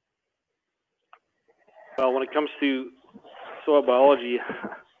 Well, when it comes to soil biology,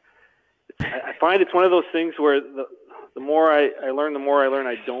 I find it's one of those things where the more I learn,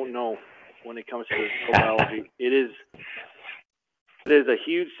 I don't know when it comes to soil biology. It is a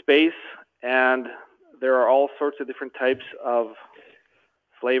huge space, and there are all sorts of different types of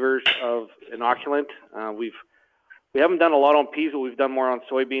flavors of inoculant. We haven't done a lot on peas, but we've done more on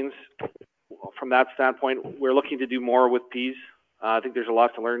soybeans. From that standpoint, we're looking to do more with peas. I think there's a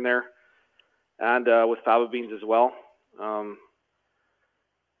lot to learn there, and with faba beans as well.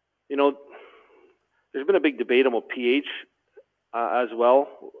 You know, there's been a big debate about pH as well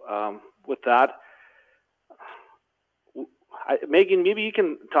with that. Megan, maybe you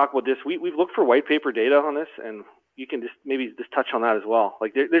can talk about this. We've looked for white paper data on this, and you can just touch on that as well.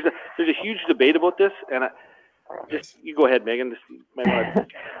 Like there's a huge debate about this, and you go ahead, Megan.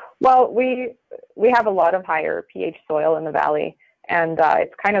 Well, we have a lot of higher pH soil in the valley, and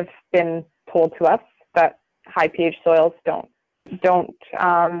it's kind of been told to us that high pH soils don't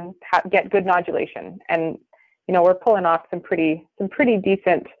get good nodulation. And you know, we're pulling off some pretty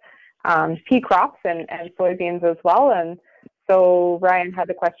decent pea crops and soybeans as well. And so Ryan had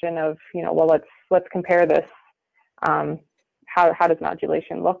the question of, you know, well, let's compare this. How does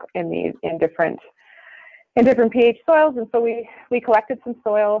nodulation look in different pH soils? And so we collected some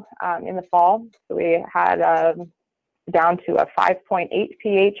soil in the fall. So we had down to a 5.8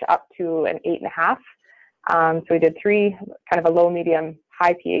 pH up to an 8.5. So we did 3 kind of a low, medium,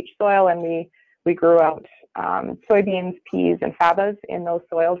 high pH soil, and we grew out soybeans, peas, and fabas in those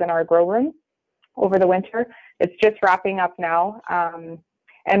soils in our grow room over the winter. It's just wrapping up now.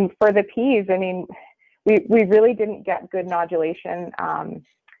 And for the peas, I mean, we really didn't get good nodulation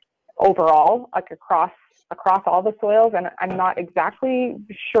overall, like across all the soils, and I'm not exactly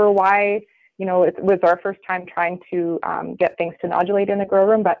sure why. You know, it was our first time trying to get things to nodulate in the grow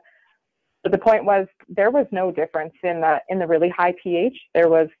room, but the point was there was no difference in the really high pH. There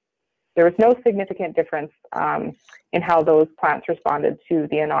was no significant difference in how those plants responded to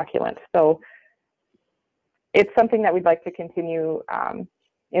the inoculant. So it's something that we'd like to continue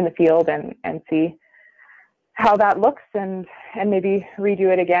in the field and see how that looks, and maybe redo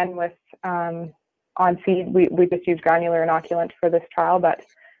it again with on on seed. We just use granular inoculant for this trial, but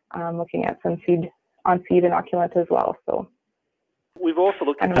looking at some seed inoculant as well. So we've also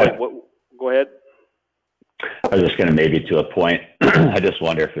looked at go ahead. I was just going to maybe to a point. I just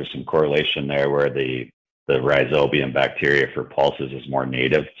wonder if there's some correlation there where the rhizobium bacteria for pulses is more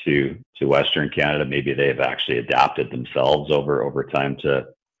native to Western Canada. Maybe they've actually adapted themselves over time to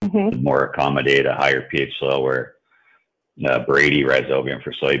more accommodate a higher pH soil, where Brady rhizobium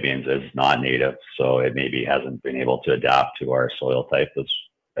for soybeans is not native, so it maybe hasn't been able to adapt to our soil type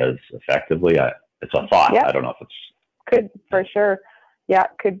as effectively. It's a thought. Yeah. I don't know if it's could for sure. Yeah,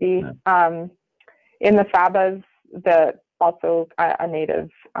 it could be. Yeah. In the fabas, also a native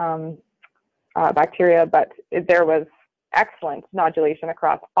bacteria, but there was excellent nodulation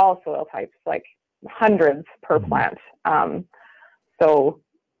across all soil types, like hundreds per plant. So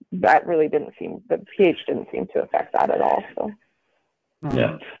that really the pH didn't seem to affect that at all. So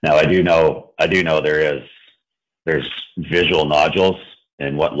yeah. Now I do know there's visual nodules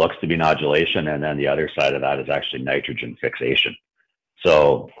in what looks to be nodulation, and then the other side of that is actually nitrogen fixation.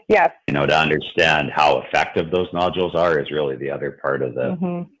 So, yes, to understand how effective those nodules are is really the other part of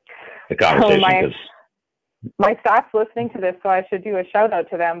the conversation. My staff's listening to this, so I should do a shout out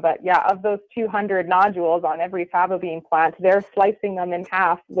to them. But yeah, of those 200 nodules on every faba bean plant, they're slicing them in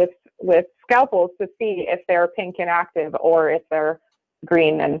half with scalpels to see if they're pink and active or if they're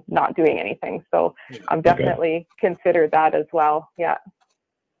green and not doing anything. So I'm definitely considered that as well. Yeah.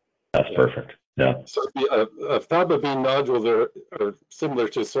 That's perfect. Yeah. So faba bean nodules are similar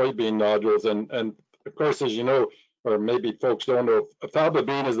to soybean nodules, and of course, as you know, or maybe folks don't know, faba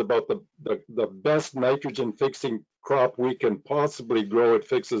bean is about the best nitrogen fixing crop we can possibly grow. It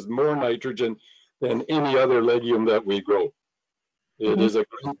fixes more nitrogen than any other legume that we grow. It is a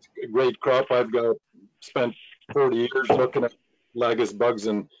great crop. I've spent 40 years looking at Lagus bugs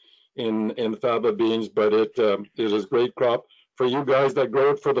in faba beans, but it is a great crop. For you guys that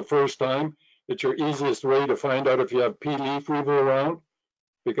grow it for the first time, it's your easiest way to find out if you have pea leaf weevil around,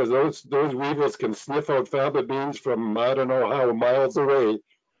 because those weevils can sniff out faba beans from I don't know how miles away.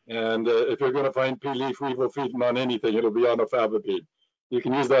 And if you're going to find pea leaf weevil feeding on anything, it'll be on a faba bean. You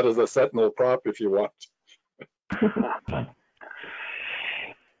can use that as a sentinel crop if you want.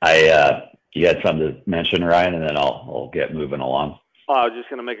 You had something to mention, Ryan, and then I'll get moving along. I was just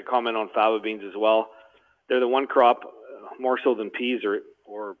going to make a comment on faba beans as well. They're the one crop, more so than peas or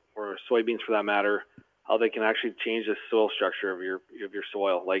soybeans for that matter, how they can actually change the soil structure of your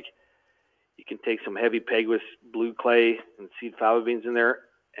soil. Like, you can take some heavy Peguis blue clay and seed faba beans in there,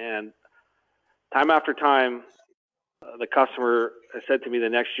 and time after time, the customer has said to me the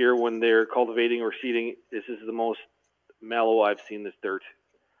next year when they're cultivating or seeding, this is the most mellow I've seen this dirt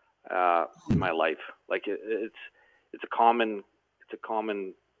in my life. Like, it's a common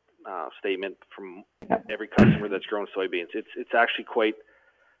statement from every customer that's grown soybeans. It's actually quite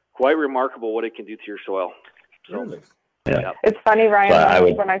remarkable what it can do to your soil. So, yeah. It's funny,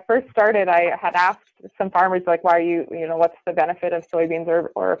 Ryan. When I first started, I had asked some farmers, like, why are you what's the benefit of soybeans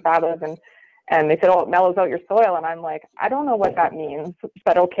or fabas, and they said, oh, it mellows out your soil, and I'm like, I don't know what that means,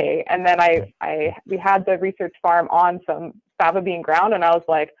 but okay. And then we had the research farm on some faba bean ground, and I was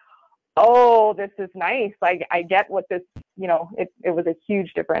like, oh, this is nice. I get what this, it was a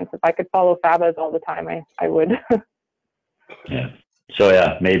huge difference. If I could follow fabas all the time, I would. Yeah. So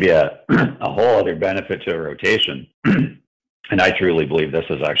yeah, maybe a whole other benefit to a rotation. And I truly believe this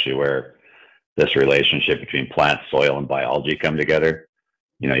is actually where this relationship between plant, soil, and biology come together.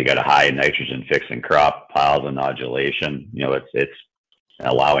 You got a high nitrogen fixing crop, piles of nodulation. It's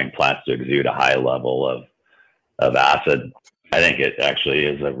allowing plants to exude a high level of acid. I think it actually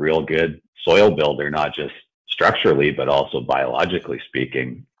is a real good soil builder, not just structurally, but also biologically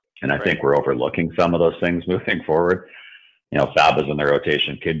speaking. And I think we're overlooking some of those things moving forward. Fabas in the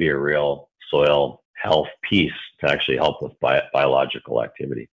rotation could be a real soil health piece to actually help with biological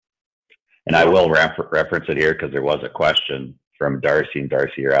activity. And I will reference it here because there was a question from Darcy, and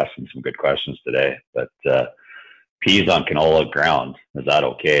Darcy, you're asking some good questions today. But peas on canola ground, is that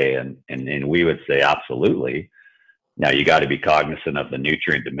okay? And we would say absolutely. Now, you got to be cognizant of the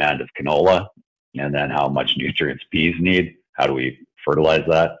nutrient demand of canola and then how much nutrients peas need. How do we fertilize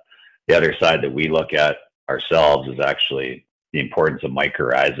that? The other side that we look at ourselves is actually the importance of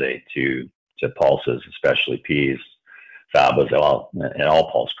mycorrhizae to pulses, especially peas, fabas, and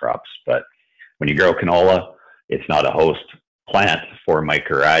all pulse crops. But when you grow canola, it's not a host plant for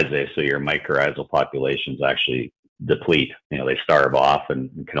mycorrhizae, so your mycorrhizal populations actually deplete. They starve off, and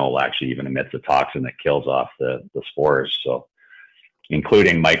canola actually even emits a toxin that kills off the spores. So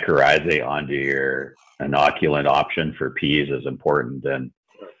including mycorrhizae onto your inoculant option for peas is important. And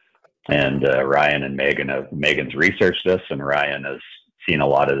And Ryan and Megan's researched this, and Ryan has seen a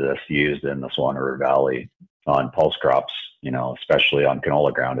lot of this used in the Swan River Valley on pulse crops, especially on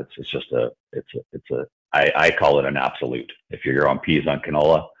canola ground. I call it an absolute. If you're growing peas on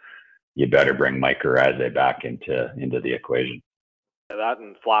canola, you better bring mycorrhizae back into the equation. Yeah, that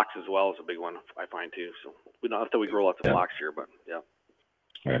and flax as well is a big one, I find too. So we don't have to grow lots of flax here, but yeah.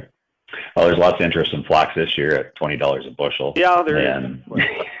 Right. Well, there's lots of interest in flax this year at $20 a bushel. Yeah, there is.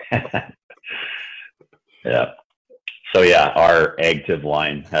 Yeah. So yeah, our AgTiv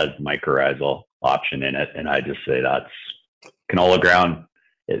line has mycorrhizal option in it, and I just say that's canola ground.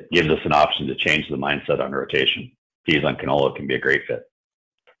 It gives us an option to change the mindset on rotation. Peas on canola can be a great fit.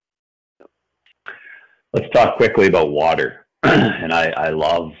 Let's talk quickly about water. And I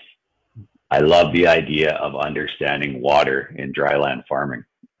love the idea of understanding water in dryland farming.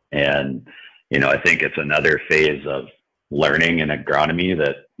 And, I think it's another phase of learning in agronomy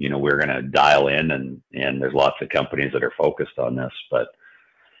that, we're going to dial in, and there's lots of companies that are focused on this. But,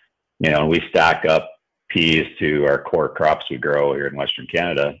 when we stack up peas to our core crops we grow here in Western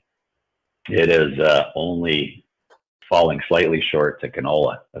Canada, it is only falling slightly short to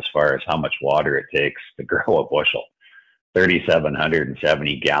canola as far as how much water it takes to grow a bushel.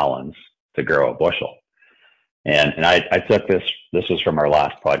 3,770 gallons to grow a bushel. And I took this was from our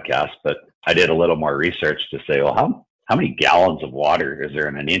last podcast, but I did a little more research to say, well, how many gallons of water is there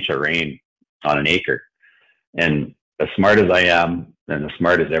in an inch of rain on an acre? And as smart as I am, and as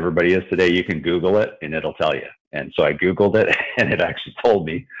smart as everybody is today, you can Google it and it'll tell you. And so I Googled it, and it actually told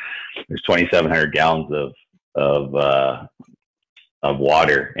me there's 2,700 gallons of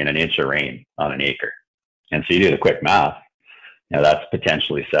water in an inch of rain on an acre. And so you do the quick math, that's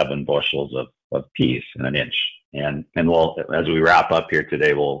potentially 7 bushels of peas in an inch. And we'll, as we wrap up here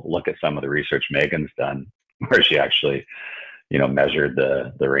today, we'll look at some of the research Megan's done, where she actually, measured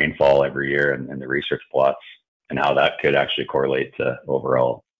the rainfall every year and the research plots, and how that could actually correlate to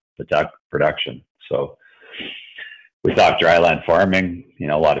overall production. So we talk dryland farming,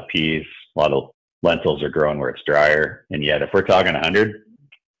 a lot of peas, a lot of lentils are growing where it's drier. And yet, if we're talking 100,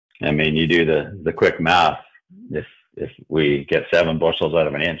 you do the quick math. If we get 7 bushels out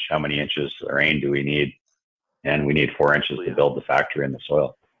of an inch, how many inches of rain do we need? And we need 4 inches to build the factory in the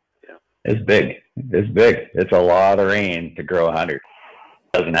soil. Yeah. It's big. It's a lot of rain to grow 100. It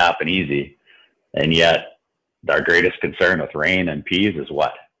doesn't happen easy. And yet, our greatest concern with rain and peas is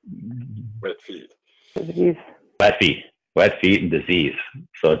what? Wet feet. Disease. Wet feet and disease.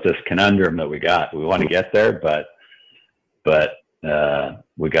 So it's this conundrum that we got. We want to get there, but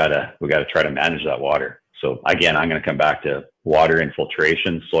we gotta try to manage that water. So again, I'm going to come back to water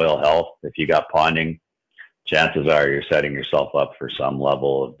infiltration, soil health. If you got ponding, chances are you're setting yourself up for some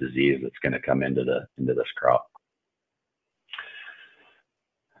level of disease that's going to come into this crop.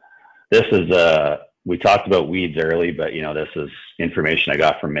 This is we talked about weeds early, but this is information I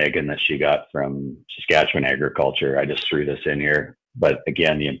got from Megan that she got from Saskatchewan Agriculture. I just threw this in here. But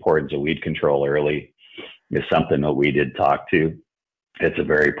again, the importance of weed control early is something that we did talk to. It's a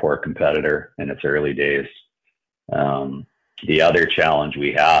very poor competitor in its early days. The other challenge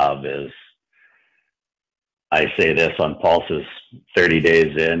we have is, I say this on pulses, 30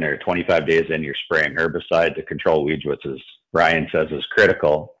 days in or 25 days in, you're spraying herbicide to control weeds, which is, Ryan says, is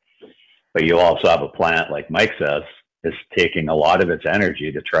critical. But you also have a plant, like Mike says, is taking a lot of its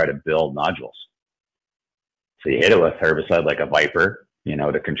energy to try to build nodules. So you hit it with herbicide like a Viper,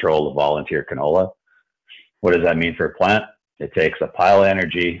 to control the volunteer canola. What does that mean for a plant? It takes a pile of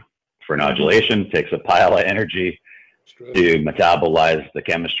energy for nodulation, takes a pile of energy to metabolize the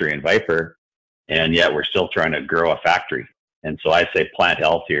chemistry in Viper, and yet we're still trying to grow a factory. And so I say plant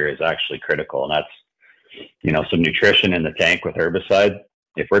health here is actually critical, and that's, some nutrition in the tank with herbicide.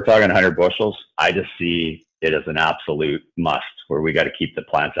 If we're talking 100 bushels, I just see it as an absolute must, where we got to keep the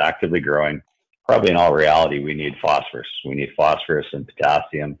plants actively growing. Probably in all reality, we need phosphorus. We need phosphorus and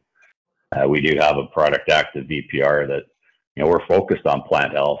potassium. We do have a product active VPR that, we're focused on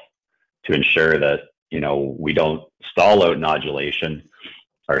plant health to ensure that, we don't stall out nodulation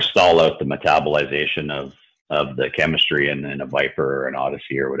or stall out the metabolization of the chemistry in a Viper or an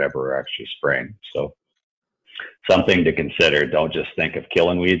Odyssey or whatever we're actually spraying. So something to consider. Don't just think of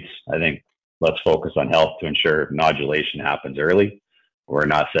killing weeds. I think let's focus on health to ensure nodulation happens early. We're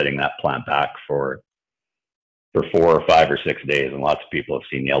not setting that plant back for 4 or 5 or 6 days. And lots of people have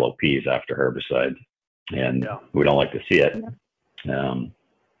seen yellow peas after herbicide, and we don't like to see it.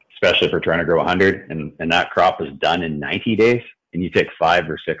 Especially if we're trying to grow 100 and that crop is done in 90 days, and you take 5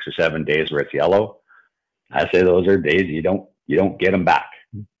 or 6 or 7 days where it's yellow. I say those are days you don't get them back.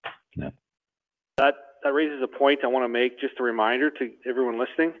 Yeah. That raises a point I want to make, just a reminder to everyone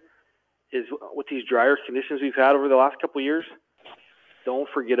listening. is with these drier conditions we've had over the last couple of years, don't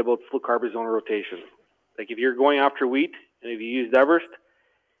forget about flucarbazole rotation. Like if you're going after wheat and if you used Everest,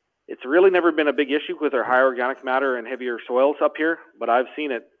 it's really never been a big issue with our high organic matter and heavier soils up here, but I've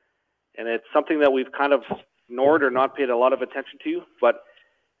seen it. And it's something that we've kind of ignored or not paid a lot of attention to. But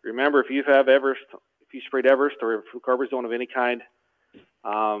remember, if you have Everest, if you sprayed Everest or flucarbazole of any kind,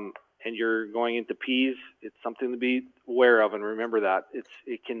 and you're going into peas, it's something to be aware of. And remember that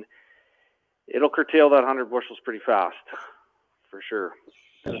it'll curtail that 100 bushels pretty fast, for sure.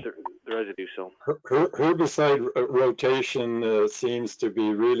 The residue. So herbicide rotation seems to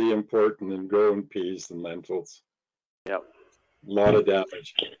be really important in growing peas and lentils. Yep. A lot of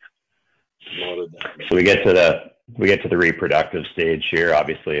damage. So we get to the reproductive stage here.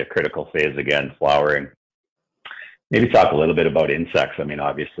 Obviously, a critical phase again, flowering. Maybe talk a little bit about insects. I mean,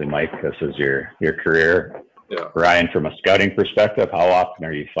 obviously, Mike, this is your career. Yeah. Ryan, from a scouting perspective, how often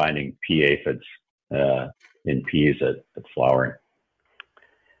are you finding pea aphids in peas at flowering?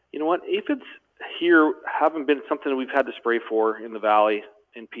 You know what? Aphids here haven't been something that we've had to spray for in the valley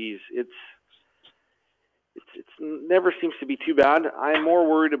in peas. It's never seems to be too bad. I'm more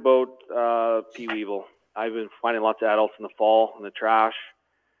worried about pea weevil. I've been finding lots of adults in the fall in the trash.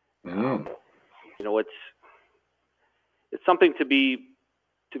 Mm. You know, it's something to be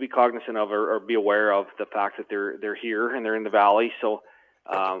cognizant of or be aware of, the fact that they're here and they're in the valley. So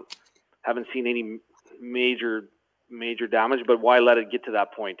haven't seen any major damage, but why let it get to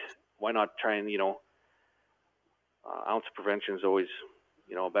that point? Why not try and, ounce of prevention is always,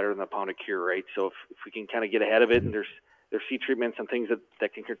 better than a pound of cure, right? So if we can kind of get ahead of it, and there's seed treatments and things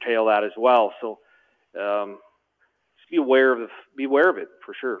that can curtail that as well. So just be aware of it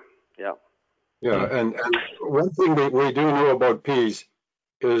for sure. Yeah. Yeah, and one thing that we do know about peas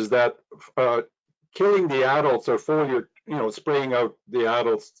is that killing the adults or foliar, spraying out the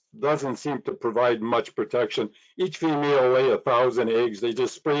adults doesn't seem to provide much protection. Each female lay 1,000 eggs. They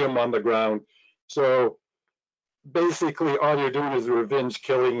just spray them on the ground. So basically all you're doing is revenge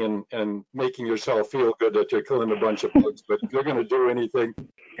killing and making yourself feel good that you're killing a bunch of bugs. But if you're going to do anything,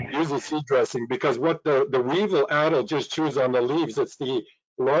 use a seed dressing, because what the weevil adult just chews on the leaves, it's the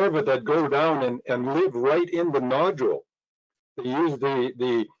larvae that go down and live right in the nodule. They use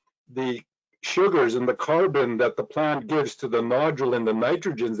the sugars and the carbon that the plant gives to the nodule and the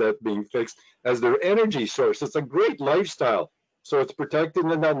nitrogens that's being fixed as their energy source. It's a great lifestyle. So it's protected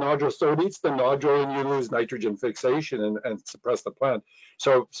in that nodule. So it eats the nodule and you lose nitrogen fixation and suppress the plant.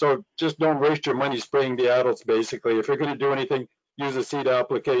 So just don't waste your money spraying the adults, basically. If you're going to do anything, use a seed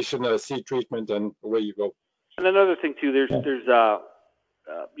application, a seed treatment, and away you go. And another thing too, there's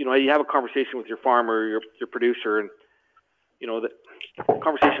you have a conversation with your farmer, your producer, and the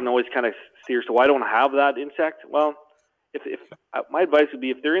conversation always kind of steers to, why don't I have that insect? Well, if my advice would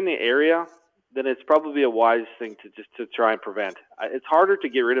be, if they're in the area, then it's probably a wise thing to try and prevent. It's harder to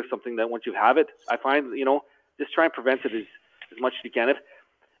get rid of something that once you have it. I find, just try and prevent it as much as you can. If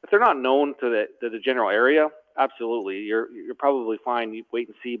they're not known to the general area, absolutely, you're probably fine. You wait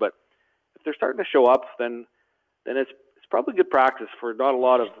and see. But if they're starting to show up, then it's probably good practice for not a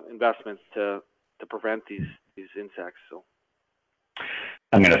lot of investment to prevent these insects. So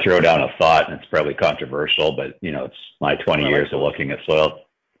I'm going to throw down a thought, and it's probably controversial, but it's my 20 years of looking at soil.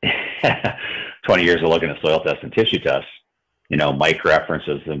 20 years of looking at soil tests and tissue tests. Mike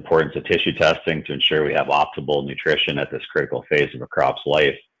references the importance of tissue testing to ensure we have optimal nutrition at this critical phase of a crop's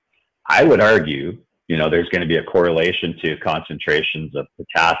life. I would argue, there's going to be a correlation to concentrations of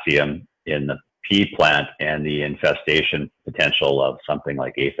potassium in the pea plant and the infestation potential of something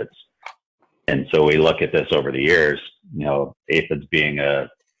like aphids. And so we look at this over the years, aphids being a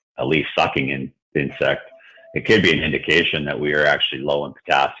leaf sucking insect, it could be an indication that we are actually low in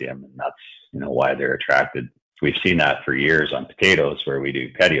potassium, and that's why they're attracted. We've seen that for years on potatoes, where we do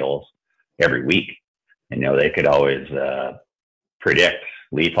petioles every week, and they could always predict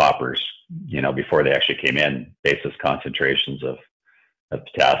leafhoppers before they actually came in, basis concentrations of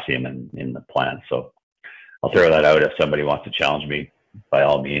potassium in the plant. So I'll throw that out if somebody wants to challenge me, by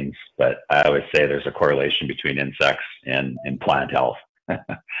all means, but I always say there's a correlation between insects and plant health.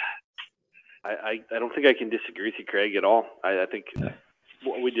 I don't think I can disagree with you, Craig, at all. I think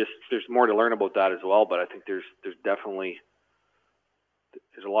there's more to learn about that as well, but I think there's definitely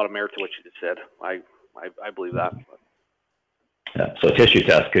a lot of merit to what you just said. I believe that. Yeah, so a tissue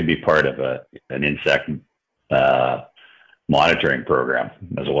test could be part of an insect monitoring program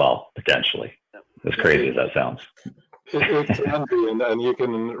as well, potentially. As crazy as that sounds. It can be, and you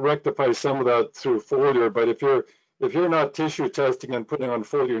can rectify some of that through foliar, but if you're not tissue testing and putting on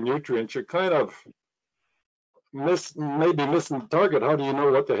foliar nutrients, you're kind of maybe missing the target, how do you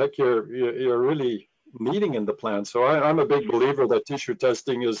know what the heck you're really needing in the plant? So I'm a big believer that tissue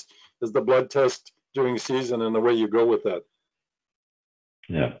testing is the blood test during season and the way you go with that.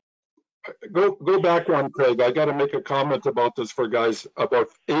 Yeah. Go back one, Craig. I got to make a comment about this for guys about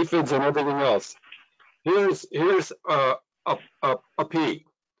aphids and everything else. Here's a pea.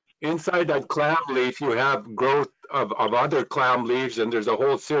 Inside that clam leaf, you have growth of other clam leaves, and there's a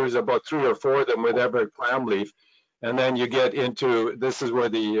whole series, about 3 or 4 of them with every clam leaf. And then you get into, this is where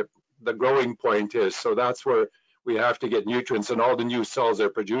the growing point is. So that's where we have to get nutrients, and all the new cells are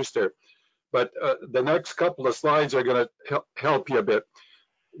produced there. But the next couple of slides are going to help you a bit.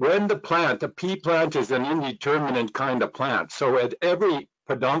 When the plant, a pea plant, is an indeterminate kind of plant. So at every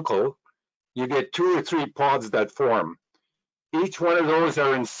peduncle, you get 2 or 3 pods that form. Each one of those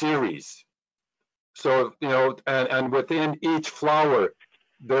are in series. So, you know, and within each flower,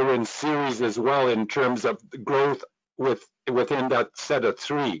 they're in series as well in terms of growth within that set of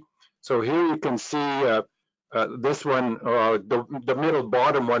 3. So here you can see this one, the middle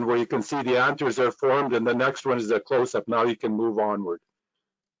bottom one, where you can see the anthers are formed, and the next one is a close-up. Now you can move onward.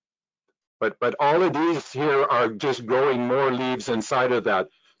 But all of these here are just growing more leaves inside of that.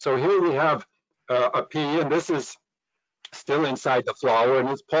 So here we have a pea, and this is still inside the flower, and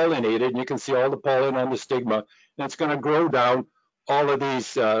it's pollinated, and you can see all the pollen on the stigma, and it's going to grow down all of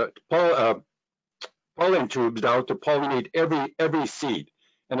these pollen tubes down to pollinate every seed.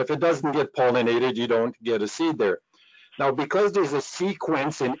 And if it doesn't get pollinated, you don't get a seed there. Now, because there's a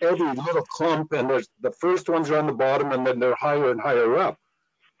sequence in every little clump, and there's the first ones are on the bottom, and then they're higher and higher up.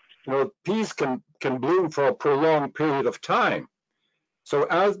 You know, peas can bloom for a prolonged period of time. So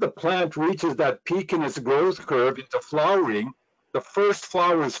as the plant reaches that peak in its growth curve into flowering, the first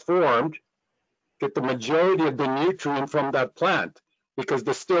flower is formed, get the majority of the nutrient from that plant, because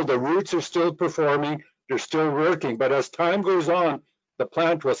the roots are still performing, they're still working. But as time goes on, the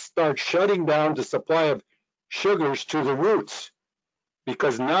plant will start shutting down the supply of sugars to the roots,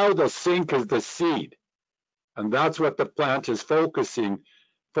 because now the sink is the seed. And that's what the plant is focusing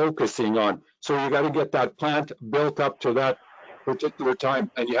on. So you got to get that plant built up to that particular time,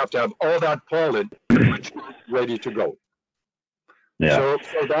 and you have to have all that pollen ready to go. Yeah.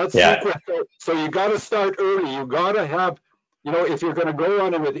 So that's sequence. So you got to start early. You got to have, you know, if you're going to go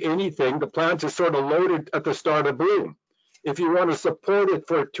on it with anything, the plant is sort of loaded at the start of bloom. If you want to support it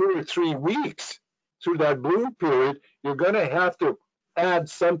for 2 or 3 weeks through that bloom period, you're going to have to add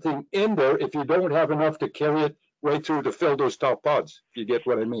something in there if you don't have enough to carry it right through to fill those top pods. If you get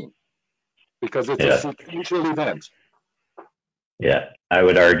what I mean? Because it's a sequential event. Yeah, I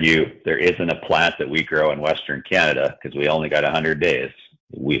would argue there isn't a plant that we grow in Western Canada, because we only got 100 days.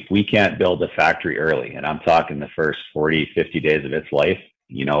 If we can't build a factory early, and I'm talking the first 40, 50 days of its life,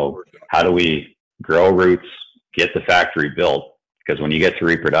 you know, how do we grow roots, get the factory built? Because when you get to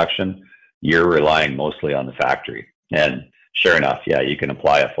reproduction, you're relying mostly on the factory. And sure enough, yeah, you can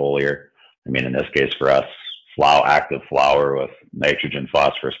apply a foliar. I mean, in this case for us, active flour with nitrogen,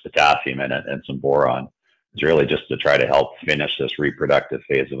 phosphorus, potassium in it, and some boron. It's really just to try to help finish this reproductive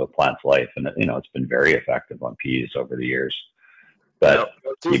phase of a plant's life. And, you know, it's been very effective on peas over the years. But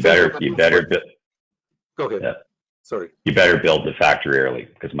you better go ahead. Yeah. Sorry. You better build the factory early,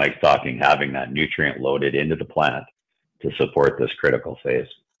 because Mike's talking having that nutrient loaded into the plant to support this critical phase.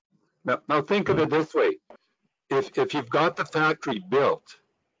 Now think of it this way. If you've got the factory built,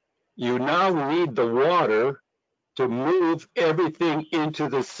 you now need the water to move everything into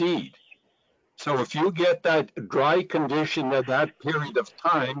the seed. So if you get that dry condition at that period of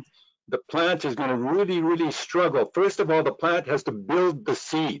time, the plant is going to really, really struggle. First of all, the plant has to build the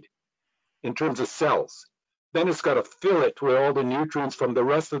seed in terms of cells. Then it's got to fill it with all the nutrients from the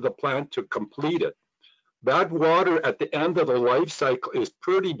rest of the plant to complete it. That water at the end of the life cycle is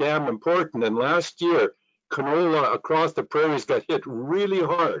pretty damn important. And last year, canola across the prairies got hit really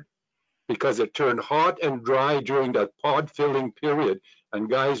hard because it turned hot and dry during that pod filling period. And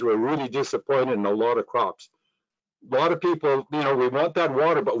guys were really disappointed in a lot of crops. A lot of people, you know, we want that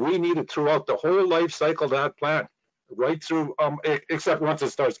water, but we need it throughout the whole life cycle of that plant, right through, except once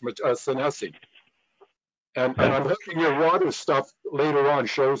it starts senescing. And I'm hoping your water stuff later on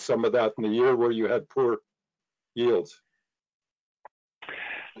shows some of that in the year where you had poor yields.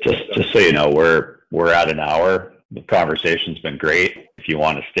 Just so you know, we're at an hour. The conversation's been great. If you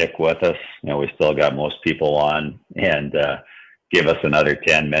want to stick with us, you know, we still got most people on, and give us another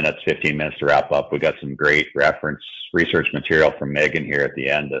 10 minutes, 15 minutes to wrap up. We got some great research material from Megan here at the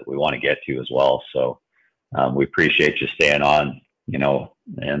end that we want to get to as well. So we appreciate you staying on, you know,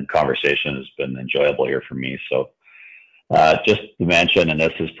 and conversation has been enjoyable here for me. So Just to mention, and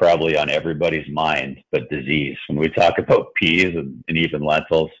this is probably on everybody's mind, but disease. When we talk about peas and even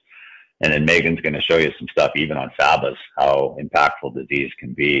lentils, and then Megan's going to show you some stuff even on fabas, how impactful disease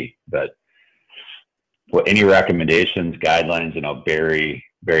can be. But any recommendations, guidelines? You know,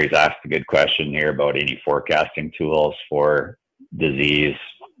 Barry's asked a good question here about any forecasting tools for disease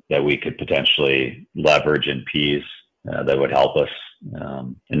that we could potentially leverage in peas that would help us.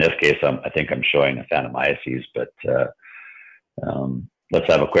 In this case, I think I'm showing Aphanomyces, but let's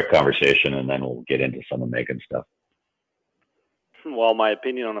have a quick conversation and then we'll get into some of Megan's stuff. Well, my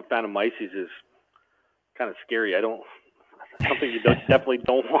opinion on Aphanomyces is kind of scary. Something you definitely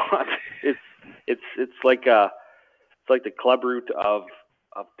don't want. It's like the clubroot of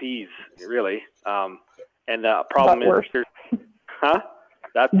peas, really. And the problem is,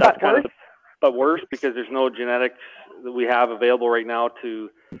 that's kind of, but worse because there's no genetics that we have available right now to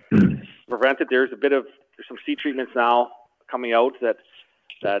prevent it. There's some seed treatments now coming out that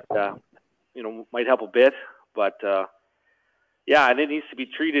might help a bit, but yeah, and it needs to be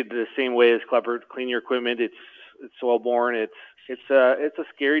treated the same way as clubroot. Clean your equipment. It's soil-borne. It's a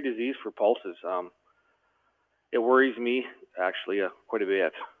scary disease for pulses. It worries me actually quite a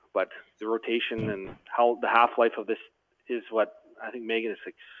bit. But the rotation and how the half-life of this is what I think Megan is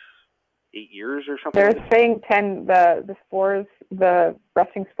like 8 years or something. They're saying 10. The spores, the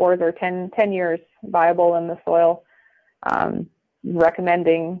resting spores, are 10 years viable in the soil.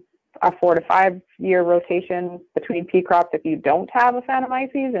 Recommending a 4 to 5 year rotation between pea crops if you don't have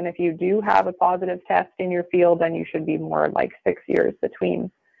Aphanomyces, and if you do have a positive test in your field, then you should be more like 6 years between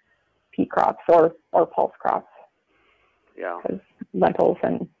pea crops or pulse crops. Yeah. Because lentils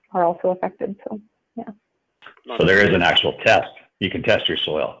are also affected. So yeah. So there is an actual test. You can test your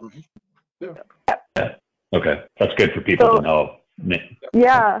soil. Mm-hmm. Yeah. Okay, that's good for people to know.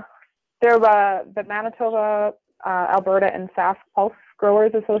 Yeah, there the Manitoba, Alberta, and Sask Pulse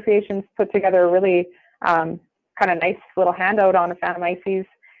Growers Associations put together a really kind of nice little handout on Aphanomyces.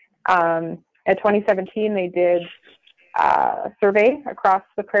 In 2017, they did a survey across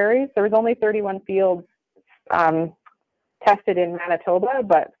the prairies. There was only 31 fields tested in Manitoba,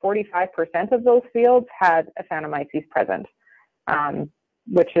 but 45% of those fields had Aphanomyces present,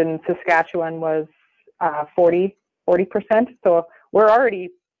 which in Saskatchewan was 40%. So we're already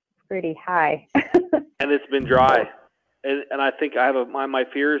pretty high. And it's been dry. And I think I have my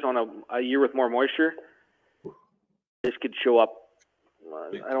fears on a year with more moisture. This could show up.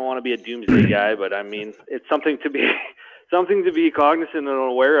 I don't want to be a doomsday guy, but I mean, it's something to be cognizant and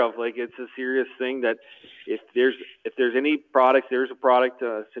aware of. Like, it's a serious thing that if there's any product, there's a product.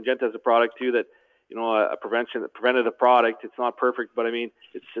 Syngenta has a product too that, a preventative product. It's not perfect, but I mean,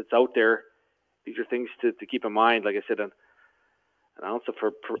 it's out there. These are things to keep in mind. Like I said, an ounce of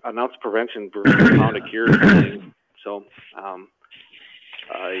prevention versus a pound of cure. So,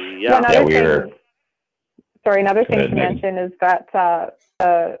 Another thing to mention is that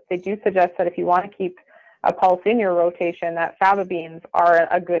they do suggest that if you want to keep a pulse in your rotation, that faba beans are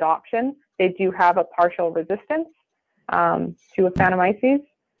a good option. They do have a partial resistance to Aphanomyces.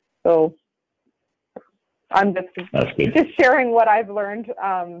 So I'm just sharing what I've learned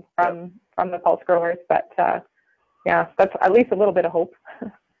from the pulse growers, but yeah, that's at least a little bit of hope.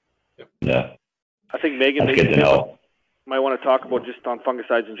 Yeah. I think Megan might want to talk about just on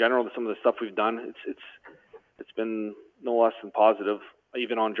fungicides in general, some of the stuff we've done. It's been no less than positive,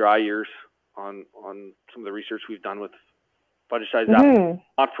 even on dry years, on some of the research we've done with fungicides, not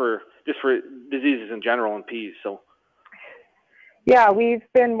just for diseases in general and peas. So. Yeah, we've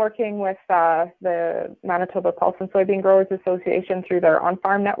been working with the Manitoba Pulse and Soybean Growers Association through their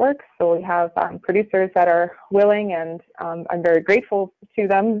on-farm network. So we have producers that are willing, and I'm very grateful to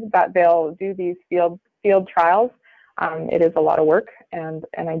them that they'll do these field trials. It is a lot of work, and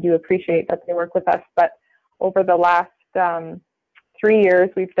I do appreciate that they work with us. But over the last 3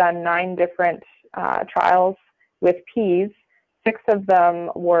 years, we've done 9 different trials with peas. 6 of them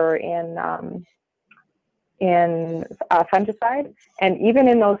were in fungicide, and even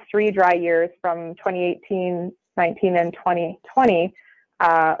in those 3 dry years from 2018, 19, and 2020,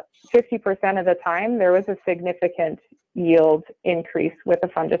 50% of the time there was a significant yield increase with a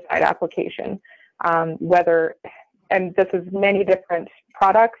fungicide application. And this is many different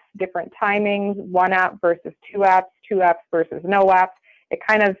products, different timings, 1 app versus 2 apps, 2 apps versus no apps.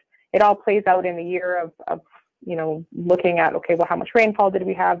 It all plays out in the year of looking at, okay, well, how much rainfall did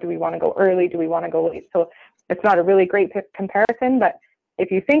we have? Do we want to go early? Do we want to go late? So it's not a really great comparison, but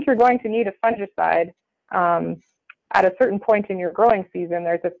if you think you're going to need a fungicide at a certain point in your growing season,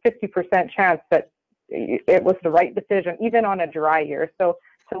 there's a 50% chance that it was the right decision, even on a dry year. So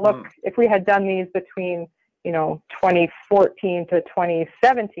to look, if we had done these between 2014 to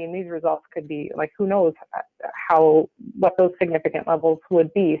 2017, these results could be like, who knows what those significant levels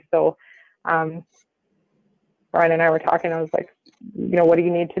would be. So Brian and I were talking, I was like, what do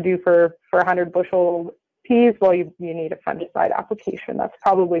you need to do for 100 bushel peas? Well, you need a fungicide application. That's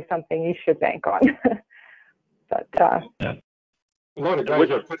probably something you should bank on. But a lot of guys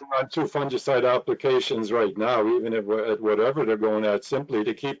are putting on 2 fungicide applications right now, even at whatever they're going at, simply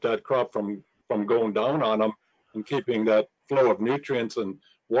to keep that crop from going down on them and keeping that flow of nutrients and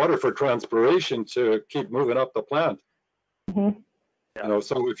water for transpiration to keep moving up the plant. Mm-hmm.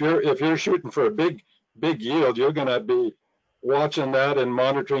 So if you're shooting for a big yield, you're going to be watching that and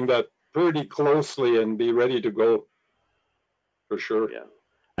monitoring that pretty closely and be ready to go for sure. Yeah,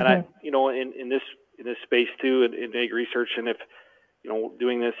 and in this space too, in ag research, and if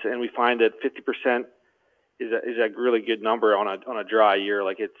doing this, and we find that 50% is a really good number on a dry year.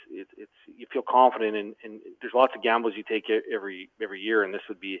 Like it's you feel confident, and there's lots of gambles you take every year, and this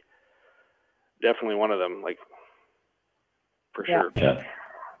would be definitely one of them. Like for sure. Yeah.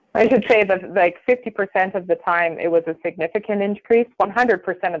 I should say that like 50% of the time it was a significant increase.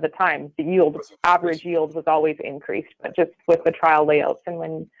 100% of the time the average yield was always increased, but just with the trial layouts and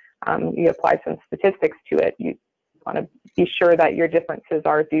when you apply some statistics to it, you want to be sure that your differences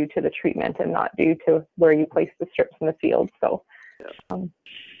are due to the treatment and not due to where you place the strips in the field. So you're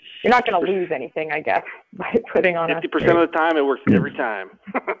not going to lose anything, I guess, by putting on 50% of the time it works every time.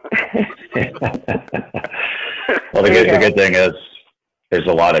 Well, the good thing is there's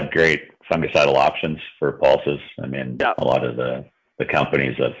a lot of great fungicidal options for pulses. I mean, a lot of the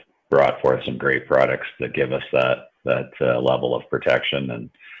companies have brought forth some great products that give us that level of protection. And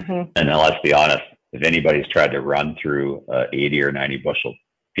and then let's be honest, if anybody's tried to run through 80 or 90 bushel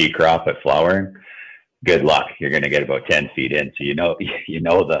pea crop at flowering, good luck. You're going to get about 10 feet in. So you know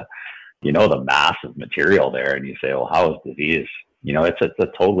the mass of material there, and you say, well, how is disease? It's a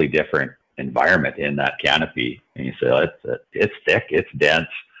totally different environment in that canopy, and you say, oh, it's thick, it's dense,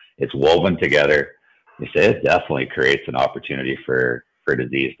 it's woven together. You say it definitely creates an opportunity for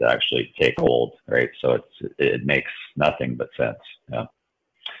disease to actually take hold, right? So it makes nothing but sense. Yeah.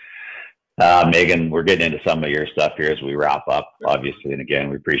 Megan, we're getting into some of your stuff here as we wrap up, obviously, and again,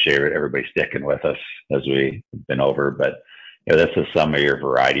 we appreciate everybody sticking with us as we've been over. But this is some of your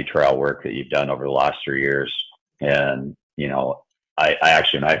variety trial work that you've done over the last 3 years, and I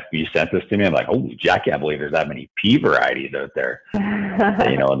actually, when you sent this to me, I'm like, holy jack, I can't believe there's that many pea varieties out there, in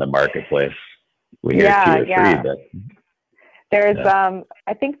the marketplace. We hear 2 or 3, but there's,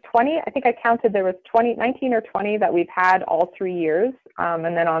 I think 20, I think I counted there was 19 or 20 that we've had all 3 years.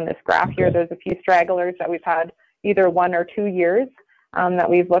 And then on this graph here, there's a few stragglers that we've had either 1 or 2 years that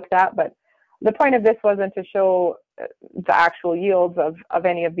we've looked at. But the point of this wasn't to show the actual yields of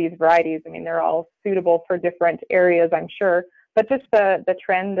any of these varieties. I mean, they're all suitable for different areas, I'm sure. But just the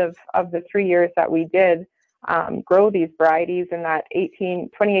trend of the 3 years that we did grow these varieties in that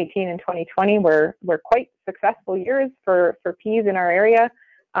 2018 and 2020 were quite successful years for peas in our area.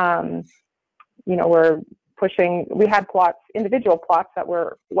 We're pushing, we had individual plots that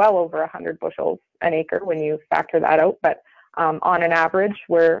were well over 100 bushels an acre when you factor that out. But on an average,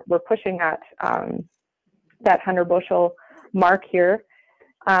 we're pushing that 100 bushel mark here.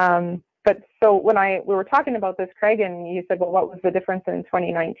 But so when we were talking about this, Craig, and you said, well, what was the difference in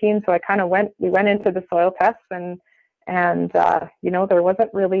 2019? So we went into the soil tests and there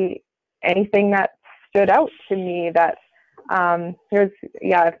wasn't really anything that stood out to me that,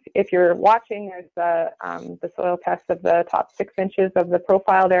 if you're watching, there's the soil test of the top 6 inches of the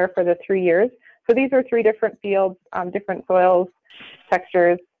profile there for the 3 years. So these are 3 different fields, different soils,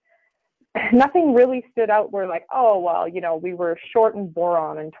 textures. Nothing really stood out. We're like, oh, well, we were short in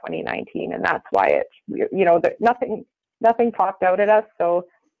boron in 2019, and that's why nothing popped out at us. So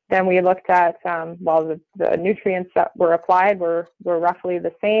then we looked at, the nutrients that were applied were roughly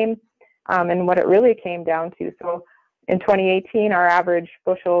the same, and what it really came down to. So in 2018, our average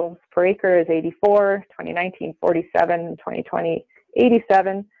bushels per acre is 84, 2019, 47, 2020,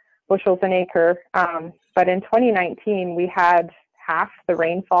 87 bushels an acre. But in 2019, we had half the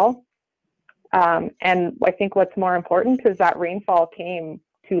rainfall. And I think what's more important is that rainfall came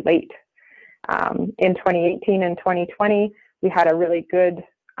too late. In 2018 and 2020, we had a really good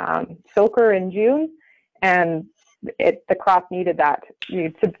soaker in June, and the crop needed that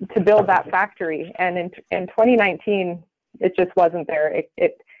to build that factory. And in 2019, it just wasn't there.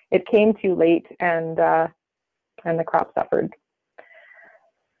 It came too late, and the crop suffered.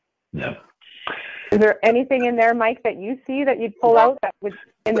 Yeah. Is there anything in there, Mike, that you see that you'd pull out that was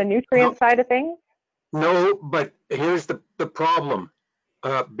in the nutrient side of things? No, but here's the problem.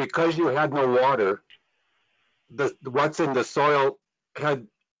 Because you had no water, what's in the soil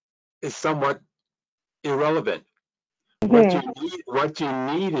is somewhat irrelevant. What you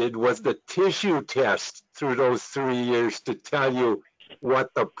needed was the tissue test through those 3 years to tell you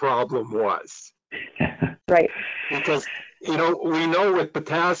what the problem was. Right. Because, we know with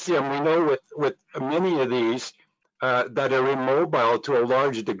potassium, we know with many of these that are immobile to a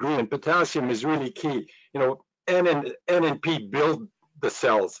large degree, and potassium is really key. N and P build the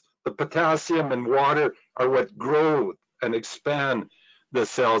cells. The potassium and water are what grow and expand the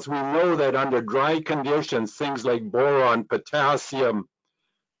cells. We know that under dry conditions, things like boron, potassium,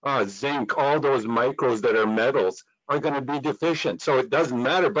 zinc, all those micros that are metals are going to be deficient. So it doesn't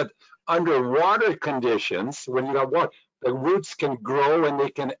matter. But under water conditions, when you have water, the roots can grow and they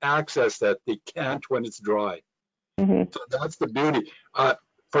can access that. They can't when it's dry. So that's the beauty.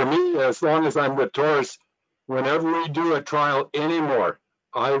 For me, as long as I'm with Taurus, whenever we do a trial anymore,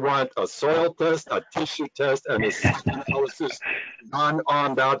 I want a soil test, a tissue test, and a seed analysis done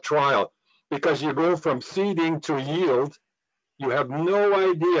on that trial. Because you go from seeding to yield, you have no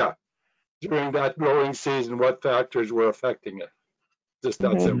idea during that growing season what factors were affecting it. Just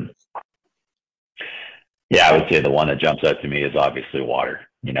that simple. Yeah, I would say the one that jumps out to me is obviously water.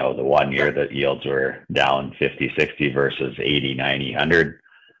 The 1 year that yields were down 50, 60 versus 80, 90, 100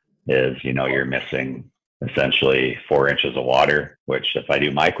 is, you're missing essentially 4 inches of water, which if I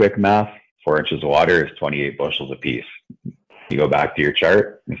do my quick math, 4 inches of water is 28 bushels a piece. You go back to your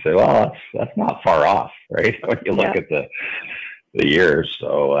chart and say, well, that's not far off, right? When you look at the years.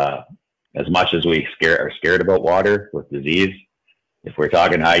 So as much as we are scared about water with disease, if we're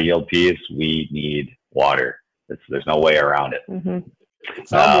talking high yield peas, we need water. There's no way around it.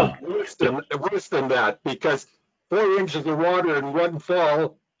 It's almost worse than that, because 4 inches of water in one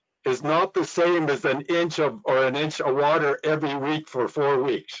fall is not the same as an inch of water every week for 4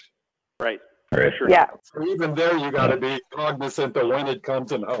 weeks. Right. Sure. Yeah. So even there, you got to be cognizant of when it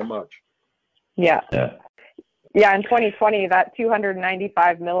comes and how much. Yeah. In 2020, that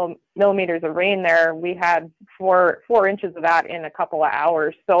 295 millimeters of rain there, we had 4 inches of that in a couple of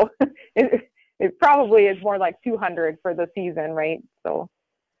hours. So it probably is more like 200 for the season, right? So.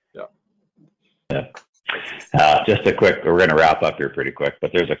 Yeah. Just a quick, we're going to wrap up here pretty quick,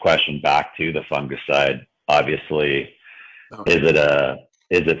 but there's a question back to the fungicide. Obviously, is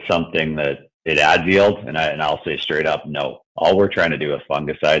it something that it adds yield? And I'll say straight up, no. All we're trying to do with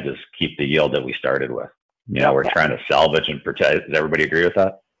fungicides is keep the yield that we started with. We're trying to salvage and protect. Does everybody agree with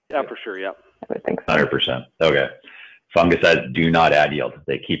that? Yeah, for sure. Yeah. I would think so. 100%. Okay. Fungicides do not add yield.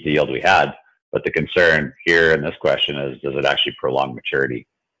 They keep the yield we had. But the concern here in this question is, does it actually prolong maturity?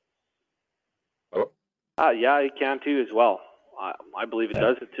 Yeah, it can too as well. I believe it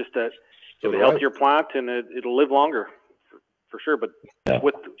does. It's just that it'll help your plant and it'll live longer for sure. But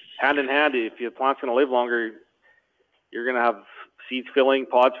with hand in hand, if your plant's going to live longer, you're going to have seeds filling,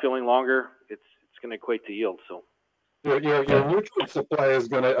 pods filling longer. It's going to equate to yield. So your nutrient supply is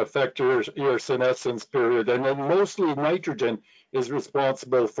going to affect your senescence period, and then mostly nitrogen is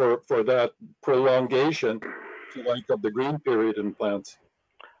responsible for that prolongation, if you like, of the green period in plants.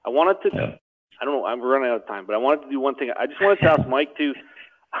 I wanted to. I don't know, I'm running out of time, but I wanted to do one thing. I just wanted to ask Mike too,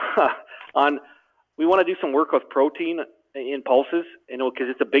 we want to do some work with protein in pulses, because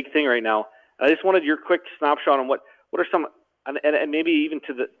it's a big thing right now. And I just wanted your quick snapshot on what are some, and maybe even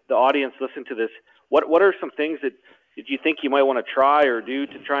to the audience listen to this, what are some things that you think you might want to try or do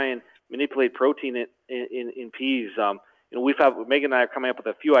to try and manipulate protein in peas? Megan and I are coming up with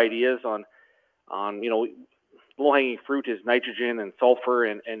a few ideas on low-hanging fruit is nitrogen and sulfur,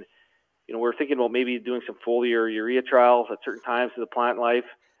 and we're thinking about maybe doing some foliar urea trials at certain times of the plant life,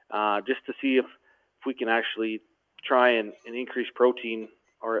 just to see if we can actually try and increase protein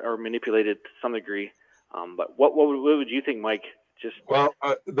or manipulate it to some degree. But what would you think, Mike?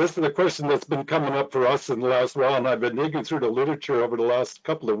 This is a question that's been coming up for us in the last while, and I've been digging through the literature over the last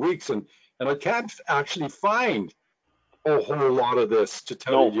couple of weeks, and I can't actually find a whole lot of this, to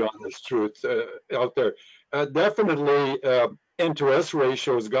tell you the honest truth, out there. Definitely, N-to-S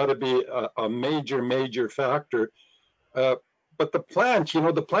ratio has got to be a major factor. But the plant,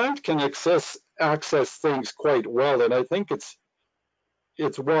 the plant can access things quite well, and I think it's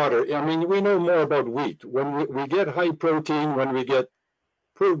water. I mean, we know more about wheat. When we get high protein, when we get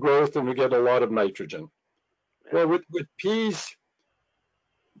poor growth, and we get a lot of nitrogen. Well, with peas,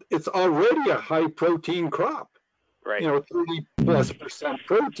 it's already a high protein crop. Right. 30+%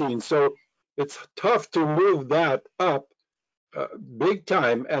 protein. So it's tough to move that up big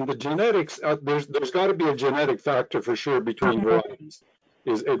time. And the genetics, there's got to be a genetic factor for sure between varieties.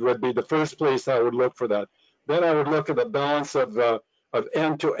 It would be the first place I would look for that. Then I would look at the balance of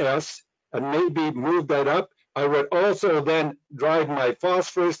N to S and maybe move that up I would also then drive my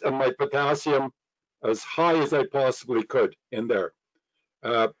phosphorus and my potassium as high as I possibly could in there.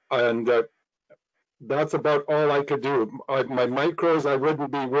 And that's about all I could do. My micros I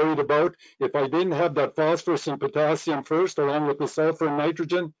wouldn't be worried about. If I didn't have that phosphorus and potassium first, along with the sulfur and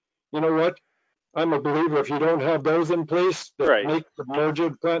nitrogen, you know what? I'm a believer if you don't have those in place that make the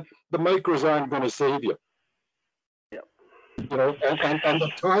larger plant, the micros aren't going to save you. Yep. You know, and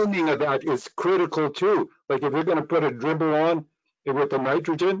the timing of that is critical too. Like if you're going to put a dribble on with the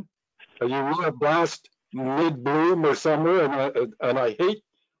nitrogen, you want to blast mid-bloom or somewhere, and I hate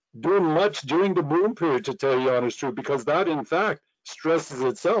doing much during the bloom period, to tell you the honest truth, because that in fact stresses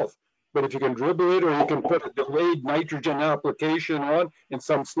itself. But if you can dribble it, or you can put a delayed nitrogen application on in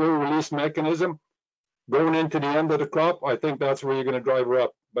some slow release mechanism going into the end of the crop, I think that's where you're going to drive her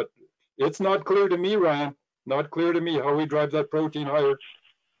up. But it's not clear to me, Ryan, not clear to me how we drive that protein higher.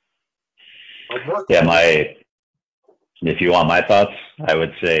 Yeah, if you want my thoughts, I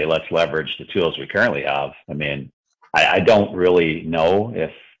would say let's leverage the tools we currently have. I mean, I don't really know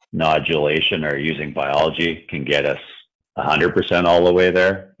if nodulation or using biology can get us 100% all the way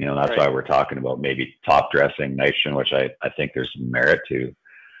there. You know, that's why we're talking about maybe top dressing nitrogen, which I think there's some merit to.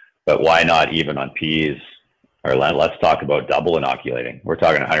 But why not even on peas? Or let's talk about double inoculating. We're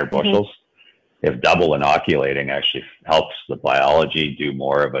talking 100 bushels. If double inoculating actually helps the biology do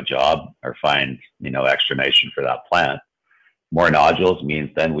more of a job or find, you know, extra nitrogen for that plant, more nodules means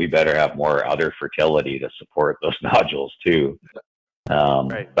then we better have more other fertility to support those nodules too.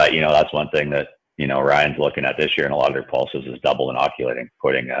 But, you know, that's one thing that, you know, Ryan's looking at this year in a lot of their pulses is double inoculating,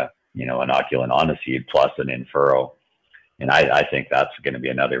 putting a, you know, inoculant on the seed plus an in furrow. And I think that's going to be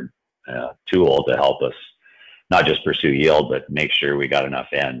another tool to help us not just pursue yield, but make sure we got enough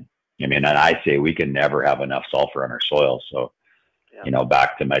N. I mean, and I say we can never have enough sulfur on our soil. So, you know,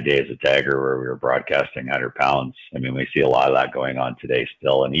 back to my days at Tiger where we were broadcasting 100 pounds. I mean, we see a lot of that going on today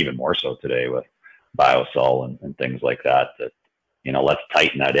still, and even more so today with Biosol and things like that, you know, let's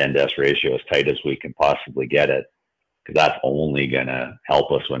tighten that N-S ratio as tight as we can possibly get it, because that's only going to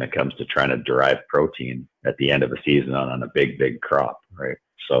help us when it comes to trying to derive protein at the end of the season on a big crop, right?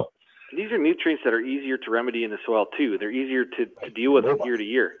 So these are nutrients that are easier to remedy in the soil too. They're easier to deal with year to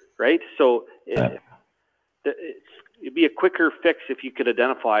year, right? So it'd be a quicker fix if you could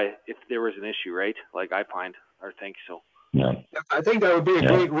identify if there was an issue, right? Like I find or think so. Yeah. I think that would be a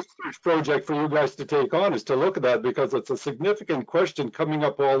great research project for you guys to take on, is to look at that, because it's a significant question coming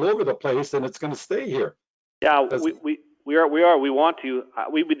up all over the place, and it's going to stay here. Yeah, we want to.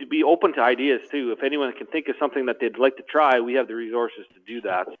 We would be open to ideas too. If anyone can think of something that they'd like to try, we have the resources to do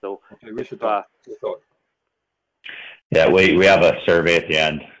that. So we should talk. Yeah, we have a survey at the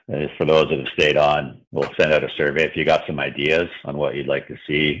end. For those that have stayed on, we'll send out a survey if you got some ideas on what you'd like to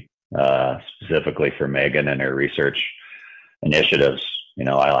see, specifically for Megan and her research initiatives. You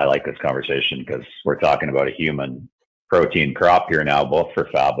know, I like this conversation because we're talking about a human protein crop here now, both for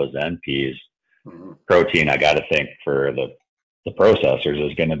fabas and peas. Protein, I got to think for the processors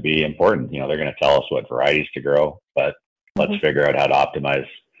is going to be important. You know, they're going to tell us what varieties to grow, but let's figure out how to optimize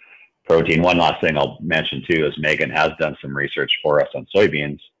protein. One last thing I'll mention too is Megan has done some research for us on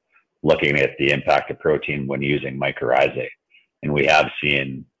soybeans, looking at the impact of protein when using mycorrhizae. And we have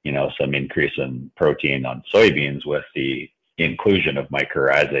seen, you know, some increase in protein on soybeans with the inclusion of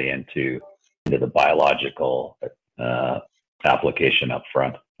mycorrhizae into the biological application up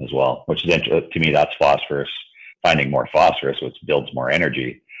front as well, which is to me, that's phosphorus, finding more phosphorus, which builds more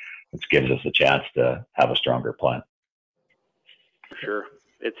energy, which gives us a chance to have a stronger plant. Sure.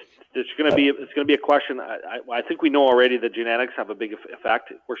 It's going to be a question. I think we know already that genetics have a big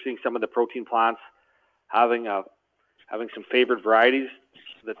effect. We're seeing some of the protein plants having some favored varieties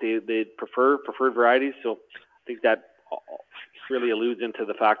that they preferred varieties. So I think that really alludes into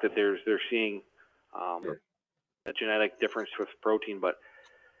the fact that they're seeing a genetic difference with protein. But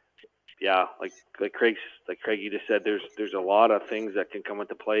yeah, like Craig you just said, there's a lot of things that can come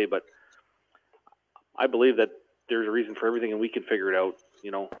into play. But I believe that there's a reason for everything, and we can figure it out.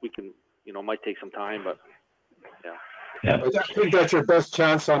 You know, we can. You know, it might take some time, but yeah. I think that's your best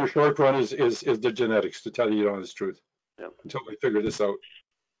chance on a short run is the genetics, to tell you the honest truth. Yeah. Until we figure this out.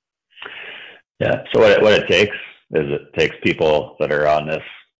 Yeah. So what it takes is it takes people that are on this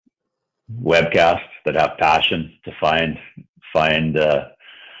webcast that have passion to find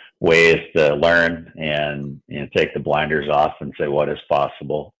ways to learn and take the blinders off and say what is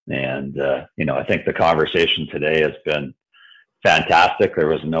possible. And you know, I think the conversation today has been fantastic. There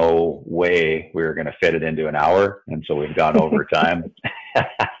was no way we were going to fit it into an hour, and so we've gone over time.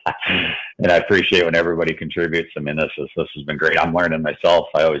 And I appreciate when everybody contributes. I mean, this has been great. I'm learning myself.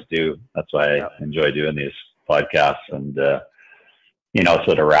 I always do. That's why I enjoy doing these. podcasts. And,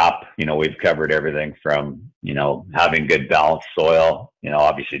 so to wrap, we've covered everything from, having good balanced soil,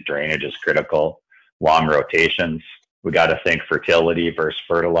 obviously drainage is critical, long rotations. We got to think fertility versus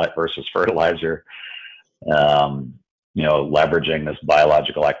fertilizer. Leveraging this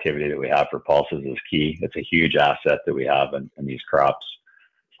biological activity that we have for pulses is key. It's a huge asset that we have in these crops.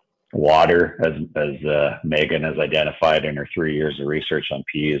 Water, as Megan has identified in her 3 years of research on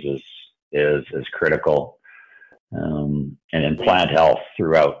peas, is critical. And in plant health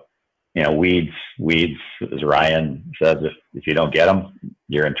throughout, weeds, as Ryan says, if you don't get them,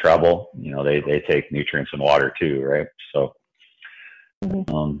 you're in trouble. They take nutrients and water too, right? So,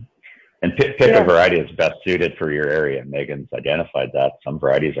 and pick a variety that's best suited for your area. Megan's identified that some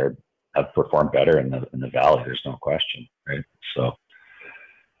varieties have performed better in the valley. There's no question, right? So,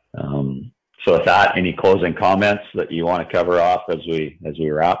 so with that, any closing comments that you want to cover off as we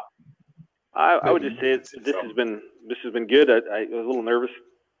wrap? I would just say this has been good. I was a little nervous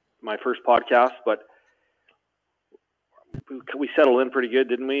my first podcast, but we settled in pretty good,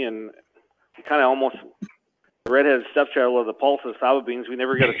 didn't we? And we kind of almost the redheaded stepchild of the pulses, faba beans. We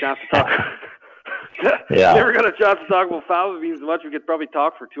never got a chance to talk. Never got a chance to talk about faba beans much. We could probably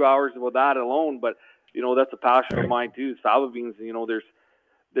talk for 2 hours about that alone, but that's a passion of mine too. Is faba beans.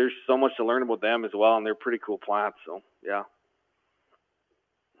 There's so much to learn about them as well, and they're pretty cool plants. So yeah.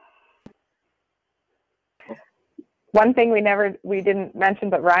 One thing we didn't mention,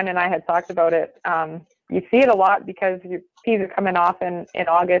 but Ryan and I had talked about it. You see it a lot because your peas are coming off in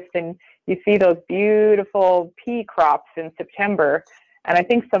August, and you see those beautiful pea crops in September. And I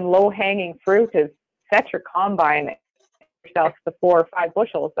think some low-hanging fruit is set your combine yourself the 4 or 5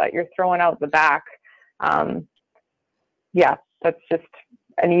 bushels that you're throwing out the back. That's just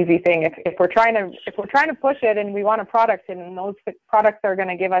an easy thing. If we're trying to push it and we want a product, and those products are going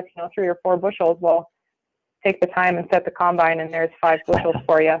to give us 3 or 4 bushels, well, take the time and set the combine, and there's 5 bushels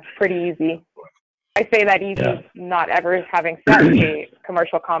for you. Pretty easy. I say that easy, not ever having set a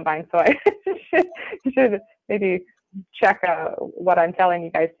commercial combine, so I should maybe check what I'm telling you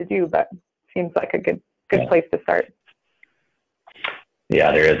guys to do, but seems like a good place to start.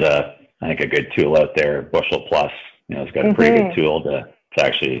 Yeah, there is I think a good tool out there, Bushel Plus. It's got a pretty good tool to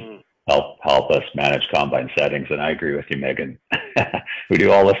actually help us manage combine settings. And I agree with you, Megan. We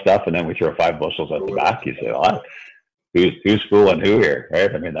do all this stuff, and then we throw 5 bushels at the back. You say, well, who's fooling who here,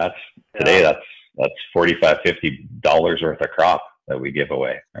 right? I mean, that's $45-50 worth of crop that we give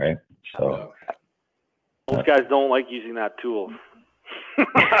away, right? So most guys don't like using that tool.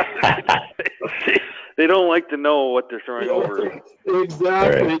 They don't like to know what they're throwing over.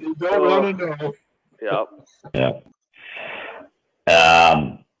 Exactly. Right. You don't want to know.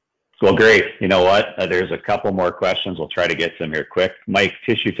 Yeah. Well, great. You know what? There's a couple more questions. We'll try to get some here quick. Mike,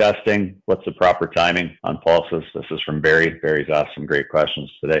 tissue testing, what's the proper timing on pulses? This is from Barry. Barry's asked some great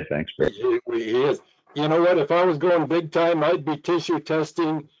questions today. Thanks, Barry. He is. You know what? If I was going big time, I'd be tissue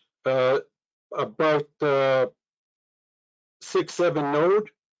testing about 6-7 node,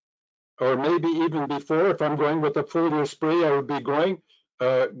 or maybe even before. If I'm going with a foliar spray, I would be going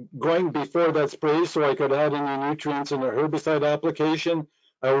before that spray so I could add any nutrients in a herbicide application.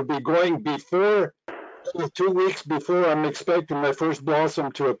 I would be going before 2 weeks before I'm expecting my first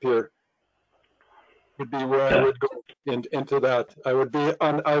blossom to appear. Would be where I would go into that. I would be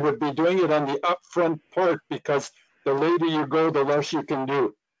doing it on the upfront part, because the later you go, the less you can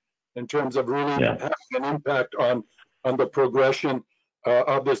do in terms of really having an impact on the progression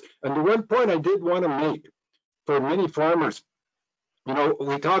of this. And the one point I did want to make for many farmers,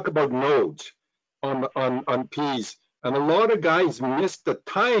 we talk about nodes on peas. And a lot of guys miss the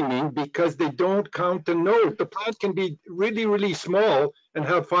timing because they don't count the node. The plant can be really, really small and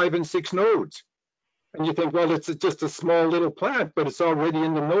have 5 and 6 nodes. And you think, well, it's just a small little plant, but it's already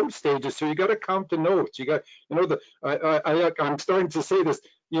in the node stages. So you got to count the nodes. You got, I'm starting to say this,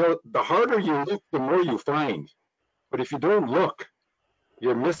 the harder you look, the more you find. But if you don't look,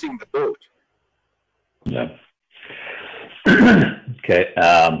 you're missing the boat. Yeah. Okay.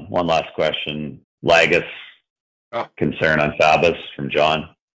 One last question. Lagus. Concern on fabas from John.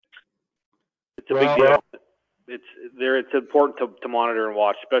 It's a big deal. It's important to monitor and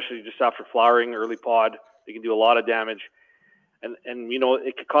watch, especially just after flowering, early pod. They can do a lot of damage, and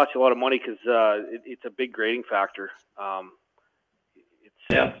it could cost you a lot of money because it's a big grading factor.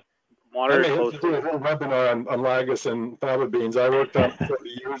 Monitor closely. I did a whole webinar on Lagus and faba beans. I worked on 40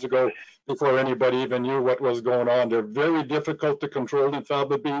 years ago before anybody even knew what was going on. They're very difficult to control in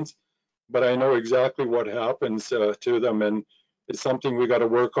faba beans, but I know exactly what happens to them, and is something we got to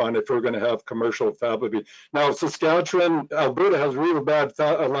work on if we're going to have commercial faba. Now, Saskatchewan, Alberta has real bad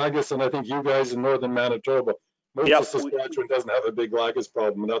Lagus, and I think you guys in northern Manitoba. Most of Saskatchewan doesn't have a big Lagus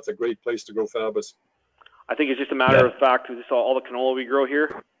problem, and that's a great place to grow fabas. I think it's just a matter of fact. We just all the canola we grow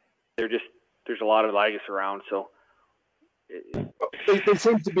here. There's a lot of Lagus around, so. They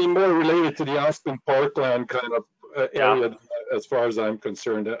seem to be more related to the Aspen Parkland kind of area, as far as I'm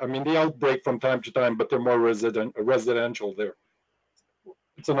concerned. I mean, they outbreak from time to time, but they're more residential there.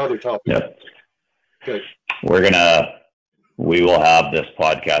 It's another topic. Yep. Okay. We will have this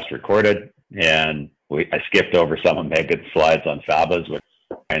podcast recorded, and I skipped over some of Megan's slides on fabas, which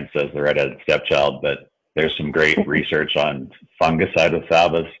Ryan says the redheaded stepchild, but there's some great research on fungicide with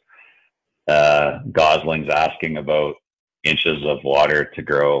fabas. Gosling's asking about inches of water to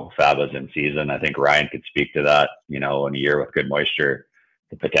grow fabas in season. I think Ryan could speak to that. In a year with good moisture,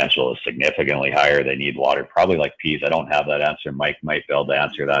 the potential is significantly higher. They need water, probably like peas. I don't have that answer. Mike might be able to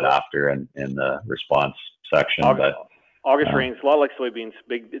answer that after in the response section. August rains, a lot like soybeans.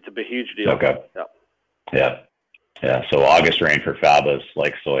 It's a huge deal. Okay. Yeah. So August rain for fabas,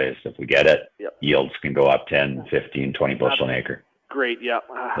 like soys, if we get it, yields can go up 10, 15, 20 bushel an acre. Great.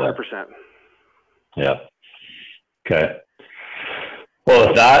 100%. Yeah. Okay. Well,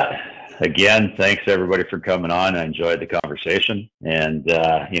 with that, again, thanks everybody for coming on. I enjoyed the conversation, and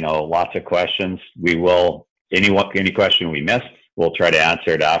lots of questions. We will any question we missed, we'll try to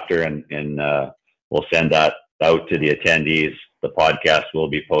answer it after, and we'll send that out to the attendees. The podcast will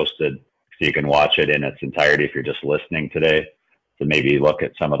be posted so you can watch it in its entirety if you're just listening today. So maybe look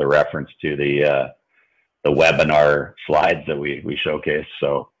at some of the reference to the webinar slides that we showcased.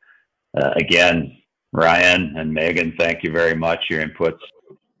 So again, Ryan and Megan, thank you very much. Your input's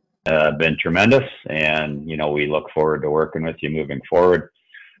been tremendous, and we look forward to working with you moving forward.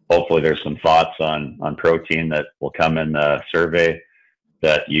 Hopefully there's some thoughts on protein that will come in the survey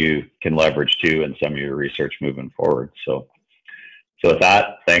that you can leverage too in some of your research moving forward. So with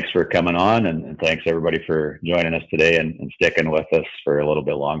that, thanks for coming on, and thanks everybody for joining us today and sticking with us for a little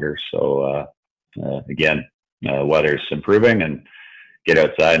bit longer. So again, weather's improving, and get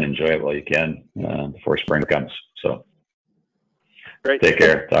outside and enjoy it while you can before spring comes. So great. Take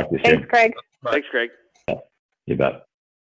care. Talk to you soon. Thanks, Craig. Thanks, Craig. You bet.